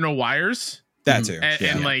there are no wires. That too.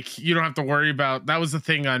 And like you don't have to worry about, that was the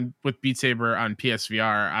thing with Beat Saber on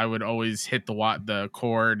PSVR. I would always hit the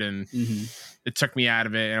cord and it took me out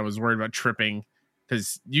of it, and I was worried about tripping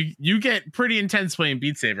because you get pretty intense playing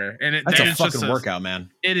Beat Saber, and that's a fucking workout,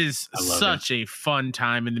 man. It is such a fun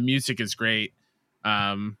time, and the music is great.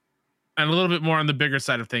 And a little bit more on the bigger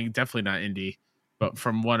side of things, definitely not indie, but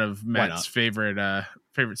from one of Matt's favorite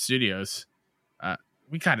studios.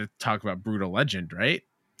 We got to talk about Brutal Legend, right?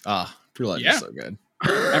 Brutal Legend is so good.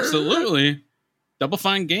 Absolutely. Double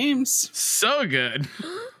Fine Games. So good.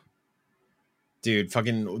 Dude,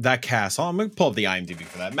 fucking that cast. I'm going to pull up the IMDb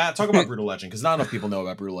for that. Matt, talk about Brutal Legend, because not enough people know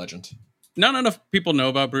about Brutal Legend. Not enough people know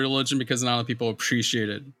about Brutal Legend because not enough people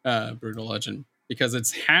appreciated Brutal Legend, because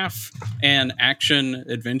it's half an action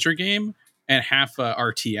adventure game and half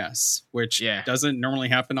RTS, which doesn't normally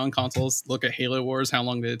happen on consoles. Look at Halo Wars. How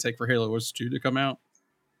long did it take for Halo Wars 2 to come out?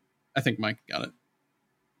 I think Mike got it.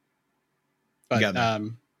 But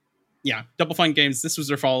Double Fine Games, this was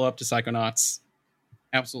their follow-up to Psychonauts.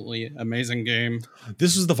 Absolutely amazing game.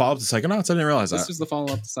 This was the follow up to Psychonauts. I didn't realize This that. was the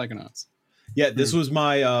follow up to Psychonauts. Yeah, this was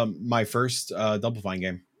my my first Double Fine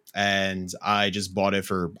game, and I just bought it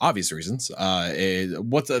for obvious reasons.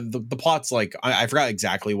 What's the plot's like? I forgot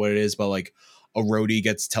exactly what it is, but like a roadie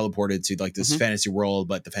gets teleported to like this fantasy world,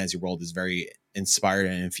 but the fantasy world is very inspired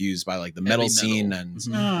and infused by like the metal scene, and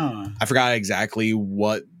I forgot exactly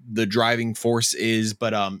what the driving force is,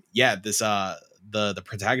 but yeah, this the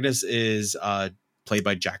protagonist is played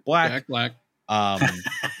by Jack Black. Jack Black.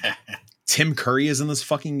 Tim Curry is in this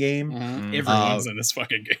fucking game. Everyone's in this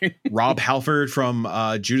fucking game. Rob Halford from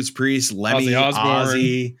Judas Priest, Lemmy,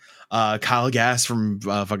 Ozzy, Kyle Gass from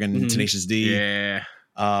fucking Tenacious D. Yeah.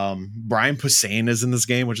 Brian Posehn is in this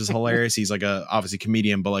game, which is hilarious. He's like a obviously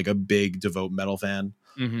comedian, but like a big devout metal fan.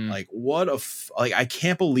 Like what a like I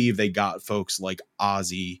can't believe they got folks like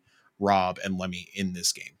Ozzy, Rob, and Lemmy in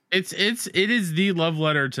this game. It is the love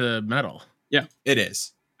letter to metal. Yeah, it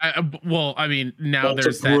is. Well, I mean, now That's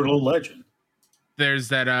there's a brutal legend. There's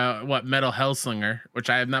that Metal Hellslinger, which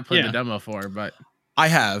I have not played the demo for, but I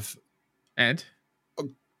have. And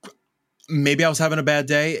maybe I was having a bad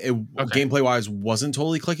day. Gameplay wise wasn't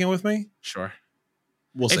totally clicking with me. Sure.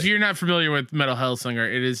 We'll see. If you're not familiar with Metal Hellslinger,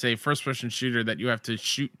 it is a first person shooter that you have to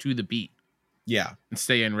shoot to the beat. Yeah. And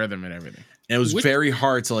stay in rhythm and everything. And it was very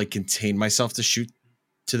hard to like contain myself to shoot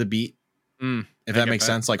to the beat. If that makes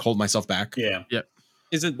sense, like hold myself back. Yeah. Yep.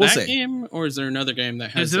 Is it that game, or is there another game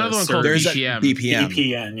that has? There's another one called BPM.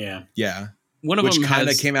 BPM. Yeah. Yeah. One of which them kind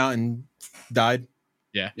of came out and died.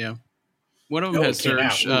 Yeah. Yeah. One of them has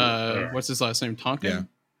Surge. What's his last name? Tonkin. Yeah.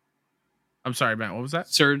 I'm sorry, Matt. What was that?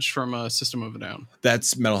 Surge from System of a Down.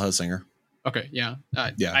 That's Metal Hellsinger. Okay. Yeah.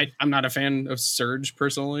 Yeah. I'm not a fan of Surge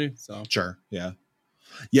personally. So sure. Yeah.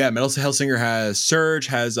 Yeah. Metal Hellsinger has Surge,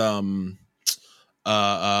 has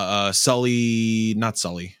Sully, not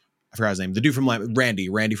Sully. I forgot his name. The dude from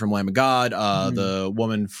Randy from Lamb of God. The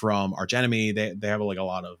woman from Arch Enemy. They have like a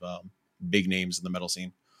lot of big names in the metal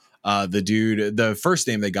scene. The dude, the first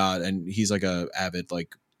name they got, and he's like a avid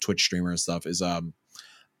like Twitch streamer and stuff, is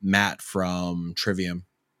Matt from Trivium.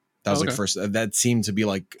 That was like first. That seemed to be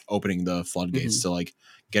like opening the floodgates to like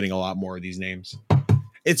getting a lot more of these names.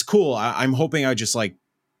 It's cool. I'm hoping I just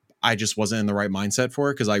wasn't in the right mindset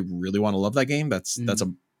for it, because I really want to love that game. That's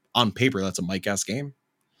on paper that's a Mike-esque game.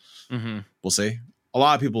 We'll see. A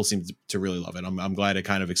lot of people seem to really love it. I'm glad it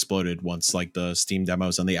kind of exploded once like the Steam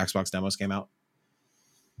demos and the Xbox demos came out.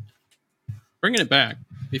 Bringing it back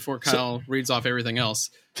before Kyle reads off everything else.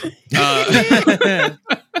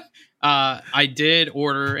 I did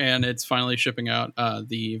order, and it's finally shipping out,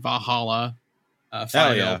 the Valhalla 5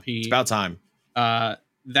 LP. It's about time.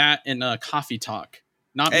 That and Coffee Talk.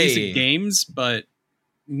 Not music games, but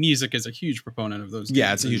music is a huge proponent of those games.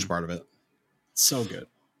 Yeah, it's a huge part of it. So good.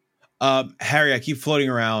 Harry, I keep floating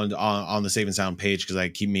around on the Save and Sound page because I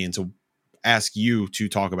keep meaning to ask you to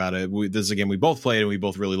talk about it. This is a game we both played and we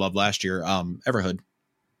both really loved last year. Everhood.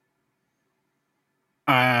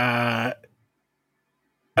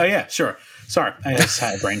 Oh yeah, sure. Sorry, I just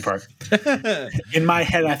had a brain fart. In my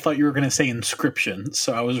head, I thought you were going to say Inscription,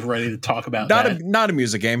 so I was ready to talk about that. Not a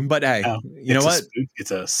music game, but hey, you know what?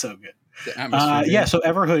 It's so good. Yeah, so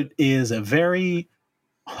Everhood is a very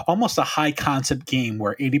almost a high concept game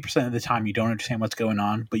where 80% of the time you don't understand what's going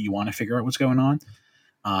on, but you want to figure out what's going on.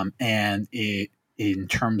 And it, in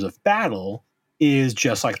terms of battle, is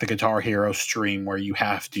just like the Guitar Hero stream where you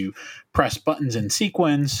have to press buttons in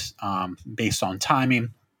sequence based on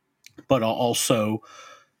timing, but also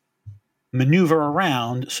maneuver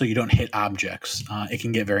around so you don't hit objects. It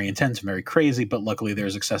can get very intense and very crazy, but luckily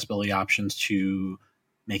there's accessibility options to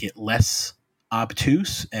make it less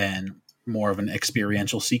obtuse and more of an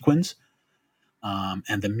experiential sequence.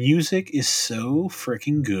 And the music is so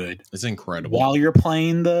freaking good. It's incredible. While you're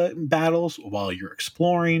playing the battles, while you're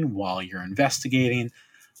exploring, while you're investigating.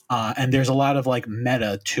 And there's a lot of like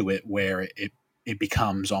meta to it where it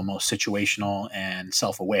becomes almost situational and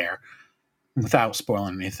self-aware. Without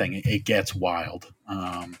spoiling anything, it gets wild.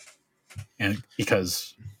 And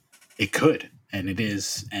because it could, and it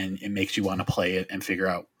is, and it makes you want to play it and figure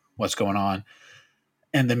out what's going on.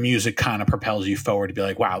 And the music kind of propels you forward to be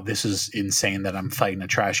like, wow, this is insane that I'm fighting a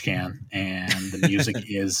trash can. And the music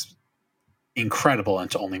is incredible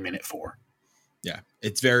until only minute 4. Yeah.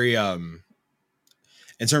 It's very, in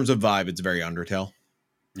terms of vibe, it's very Undertale.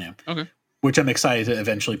 Yeah. Okay. Which I'm excited to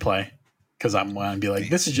eventually play, because I'm going to be like,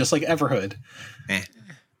 this is just like Everhood.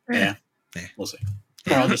 Yeah. We'll see.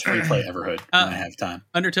 Or I'll just replay Everhood when I have time.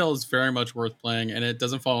 Undertale is very much worth playing, and it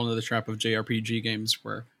doesn't fall into the trap of JRPG games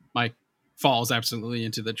where Mike falls absolutely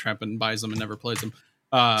into the trap and buys them and never plays them.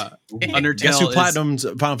 Undertale. Guess who is-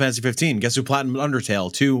 platinumed Final Fantasy 15? Guess who platinumed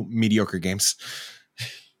Undertale? 2 mediocre games.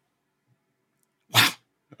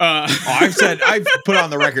 I've put on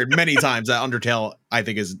the record many times that Undertale I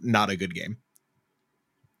think is not a good game.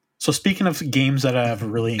 So speaking of games that have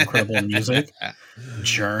really incredible music,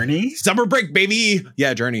 Journey. Summer break, baby.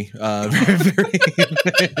 Yeah, Journey. Very,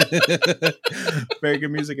 very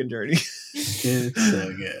good music in Journey. It's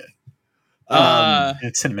so good.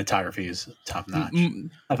 Its cinematography is top notch.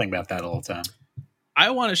 I think about that all the time. I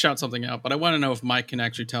want to shout something out, but I want to know if Mike can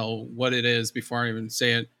actually tell what it is before I even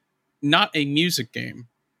say it. Not a music game.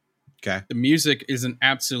 Okay. The music is an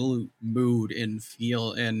absolute mood and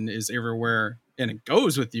feel and is everywhere, and it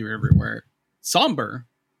goes with you everywhere. Somber,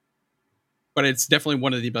 but it's definitely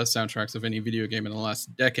one of the best soundtracks of any video game in the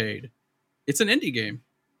last decade. It's an indie game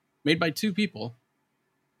made by 2 people.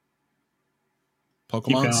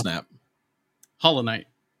 Pokemon Snap. Hollow Knight.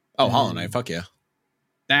 Oh, Hollow Knight. Fuck yeah.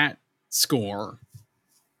 That score.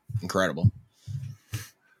 Incredible.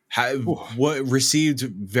 What received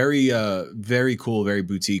very very cool, very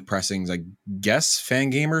boutique pressings. I guess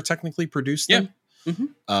Fangamer technically produced them. Yeah.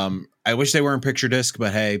 Mm-hmm. I wish they weren't picture disc,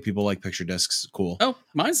 but hey, people like picture discs. Cool. Oh,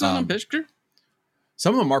 mine's not on picture.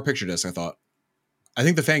 Some of them are picture disc. I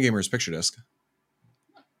think the Fangamer is picture disc.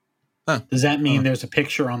 Huh. Does that mean there's a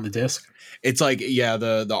picture on the disc? It's like, yeah,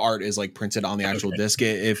 the art is like printed on the actual disc.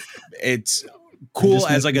 If it's cool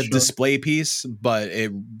as like a display piece, but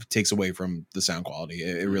it takes away from the sound quality.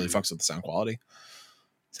 It really fucks with the sound quality.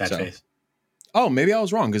 Sad face. Oh, maybe I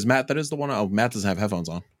was wrong because Matt, that is the one. Oh, Matt doesn't have headphones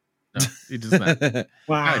on. No, he does not.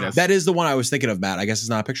 Wow. That is the one I was thinking of, Matt. I guess it's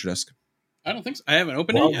not a picture disc. I don't think so. I haven't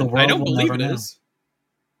opened it yet. I don't believe it is.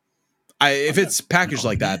 If it's packaged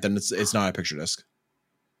like that, then it's not a picture disc.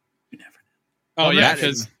 Oh yeah,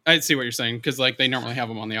 because I see what you're saying. Because like they normally have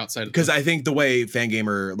them on the outside. Because I think the way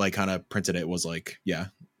Fangamer like kind of printed it was like, yeah,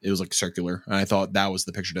 it was like circular, and I thought that was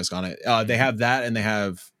the picture disc on it. They have that, and they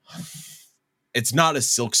have. It's not a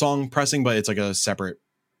Silk Song pressing, but it's like a separate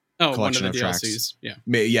collection one of the tracks. DLCs. Yeah,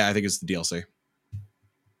 yeah, I think it's the DLC.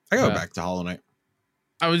 I gotta go back to Hollow Knight.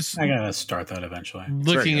 I gotta start that eventually.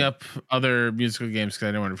 Looking up other musical games because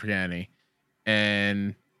I didn't want to forget any,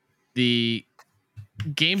 and the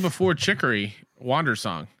game before Chicory, Wander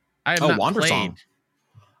Song. I have not Wander played. Song.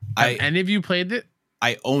 Have any of you played it?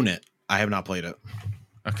 I own it. I have not played it.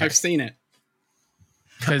 Okay. I've seen it.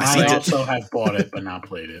 I also have bought it but not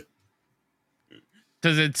played it.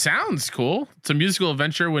 Because it sounds cool. It's a musical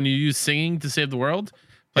adventure when you use singing to save the world.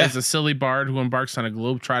 Play as a silly bard who embarks on a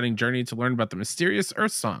globe-trotting journey to learn about the mysterious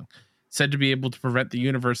Earth Song, said to be able to prevent the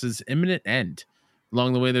universe's imminent end.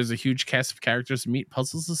 Along the way, there's a huge cast of characters to meet,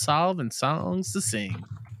 puzzles to solve, and songs to sing.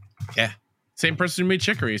 Yeah. Same person who made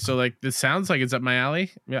Chicory. So, like, this sounds like it's up my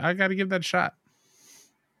alley. Yeah, I got to give that a shot.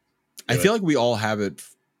 I feel like we all have it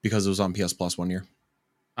because it was on PS Plus 1 year.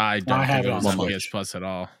 I don't think it was on Switch. PS Plus at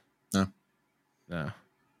all. No.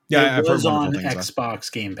 Yeah, it was on Xbox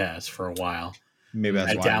Game Pass for a while. Maybe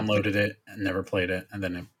that's I why downloaded it and never played it, and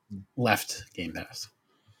then it left Game Pass.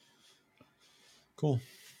 Cool.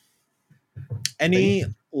 Any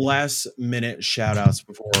last minute shout outs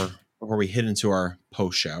before we hit into our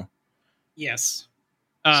post show? Yes.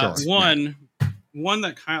 Sure. One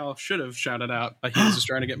that Kyle should have shouted out, but he was just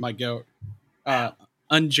trying to get my goat.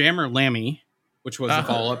 Unjammer Lammy, which was the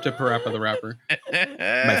follow up to Parappa the Rapper.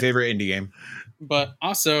 My favorite indie game. But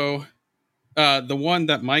also the one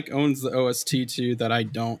that Mike owns the OST to that I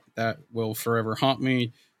don't, that will forever haunt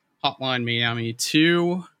me, Hotline Miami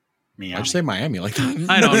 2. Why'd you say Miami like that?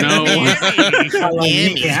 I don't know.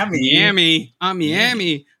 Miami.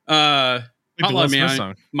 Miami. Hotline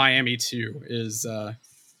Miami. Miami 2 is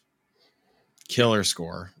killer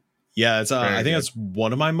score. Yeah, it's I think it's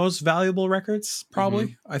one of my most valuable records,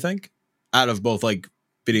 probably. I think out of both like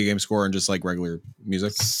video game score and just like regular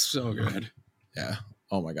music. So good. Yeah.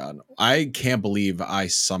 Oh my god. I can't believe I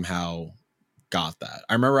somehow got that.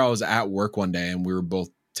 I remember I was at work one day and we were both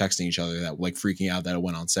texting each other that like freaking out that it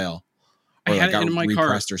went on sale. Or I had like it in my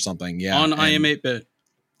cart or something. Yeah. On IM8-bit.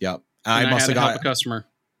 Yep. And I must have got a customer.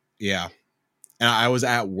 Yeah. And I was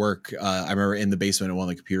at work. I remember in the basement of one of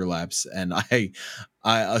the computer labs, and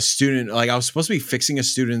a student, like I was supposed to be fixing a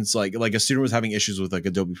student's like a student was having issues with like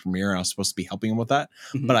Adobe Premiere, and I was supposed to be helping him with that.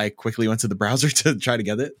 But I quickly went to the browser to try to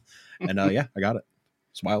get it, and yeah, I got it.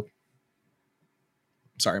 It's wild.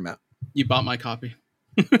 Sorry, Matt. You bought my copy.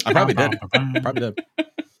 I probably did.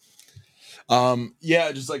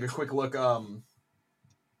 Yeah, just like a quick look.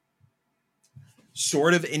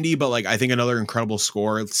 Sort of indie, but like I think another incredible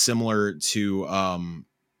score, similar to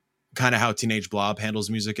kind of how Teenage Blob handles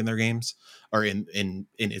music in their games or in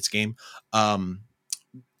its game.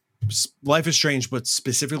 Life is Strange, but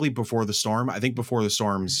specifically Before the Storm. I think Before the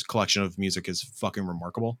Storm's collection of music is fucking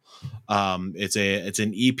remarkable. It's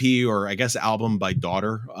an EP or I guess album by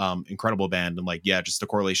Daughter. Incredible band, and like just the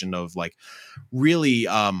correlation of like really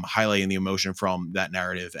highlighting the emotion from that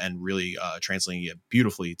narrative and really translating it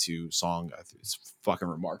beautifully to song. It's fucking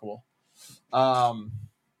remarkable. I'm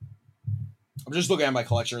just looking at my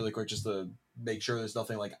collection really quick just to make sure there's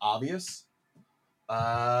nothing like obvious.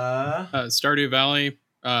 Stardew Valley.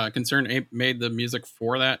 Concerned Ape made the music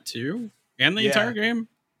for that too, and the entire game.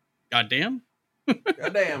 Goddamn.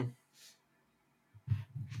 Goddamn.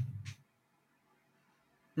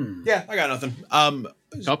 Yeah, I got nothing.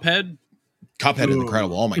 Cuphead is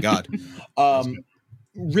incredible. Oh my god.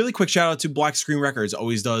 Really quick shout out to Black Screen Records.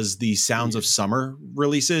 Always does the Sounds of Summer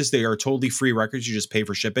releases. They are totally free records. You just pay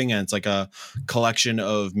for shipping, and it's like a collection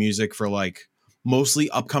of music for like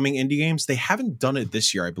mostly upcoming indie games. They haven't done it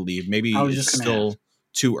this year, I believe. Maybe it's still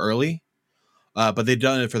too early, but they've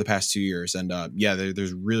done it for the past 2 years, and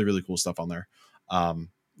there's really, really cool stuff on there.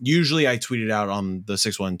 Usually I tweet it out on the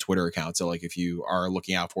 6-1 Twitter account, so like if you are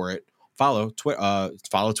looking out for it, follow Twitter, follow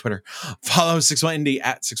 6-1 Indie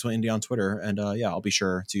at 6-1 Indie on Twitter, and I'll be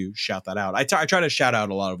sure to shout that out. I try to shout out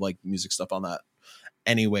a lot of like music stuff on that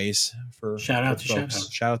anyways. For shout out to shout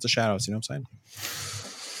outs, you know what I'm saying?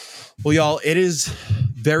 Well, y'all, it is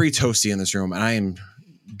very toasty in this room, and I am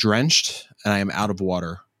drenched and I am out of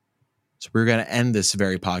water. So we're going to end this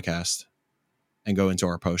very podcast and go into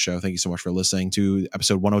our post show. Thank you so much for listening to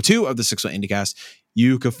episode 102 of the 6-1 IndieCast.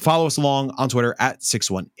 You can follow us along on Twitter at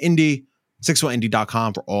 6-1Indie,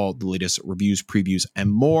 6-1Indie.com for all the latest reviews, previews, and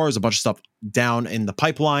more. There's a bunch of stuff down in the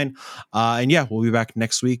pipeline. We'll be back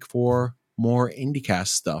next week for more IndieCast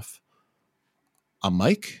stuff. I'm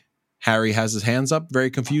Mike. Harry has his hands up very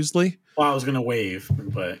confusedly. Well, I was going to wave,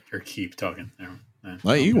 but you keep talking.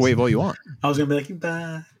 Well, you can wave all you want. I was gonna be like,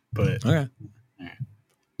 bye, but okay. Right.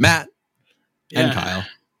 Matt and Kyle,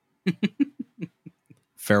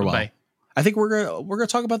 farewell. Bye. I think we're gonna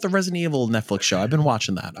talk about the Resident Evil Netflix show. I've been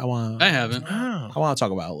watching that. I haven't. I want to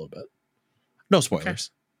talk about it a little bit. No spoilers. Okay.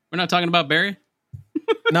 We're not talking about Barry.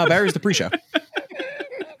 No, Barry's the pre-show.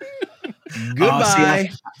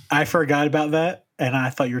 Goodbye. I forgot about that, and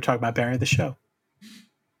I thought you were talking about Barry the show.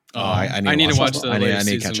 I need to watch the. I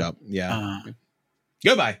need to catch up. Yeah.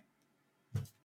 Goodbye.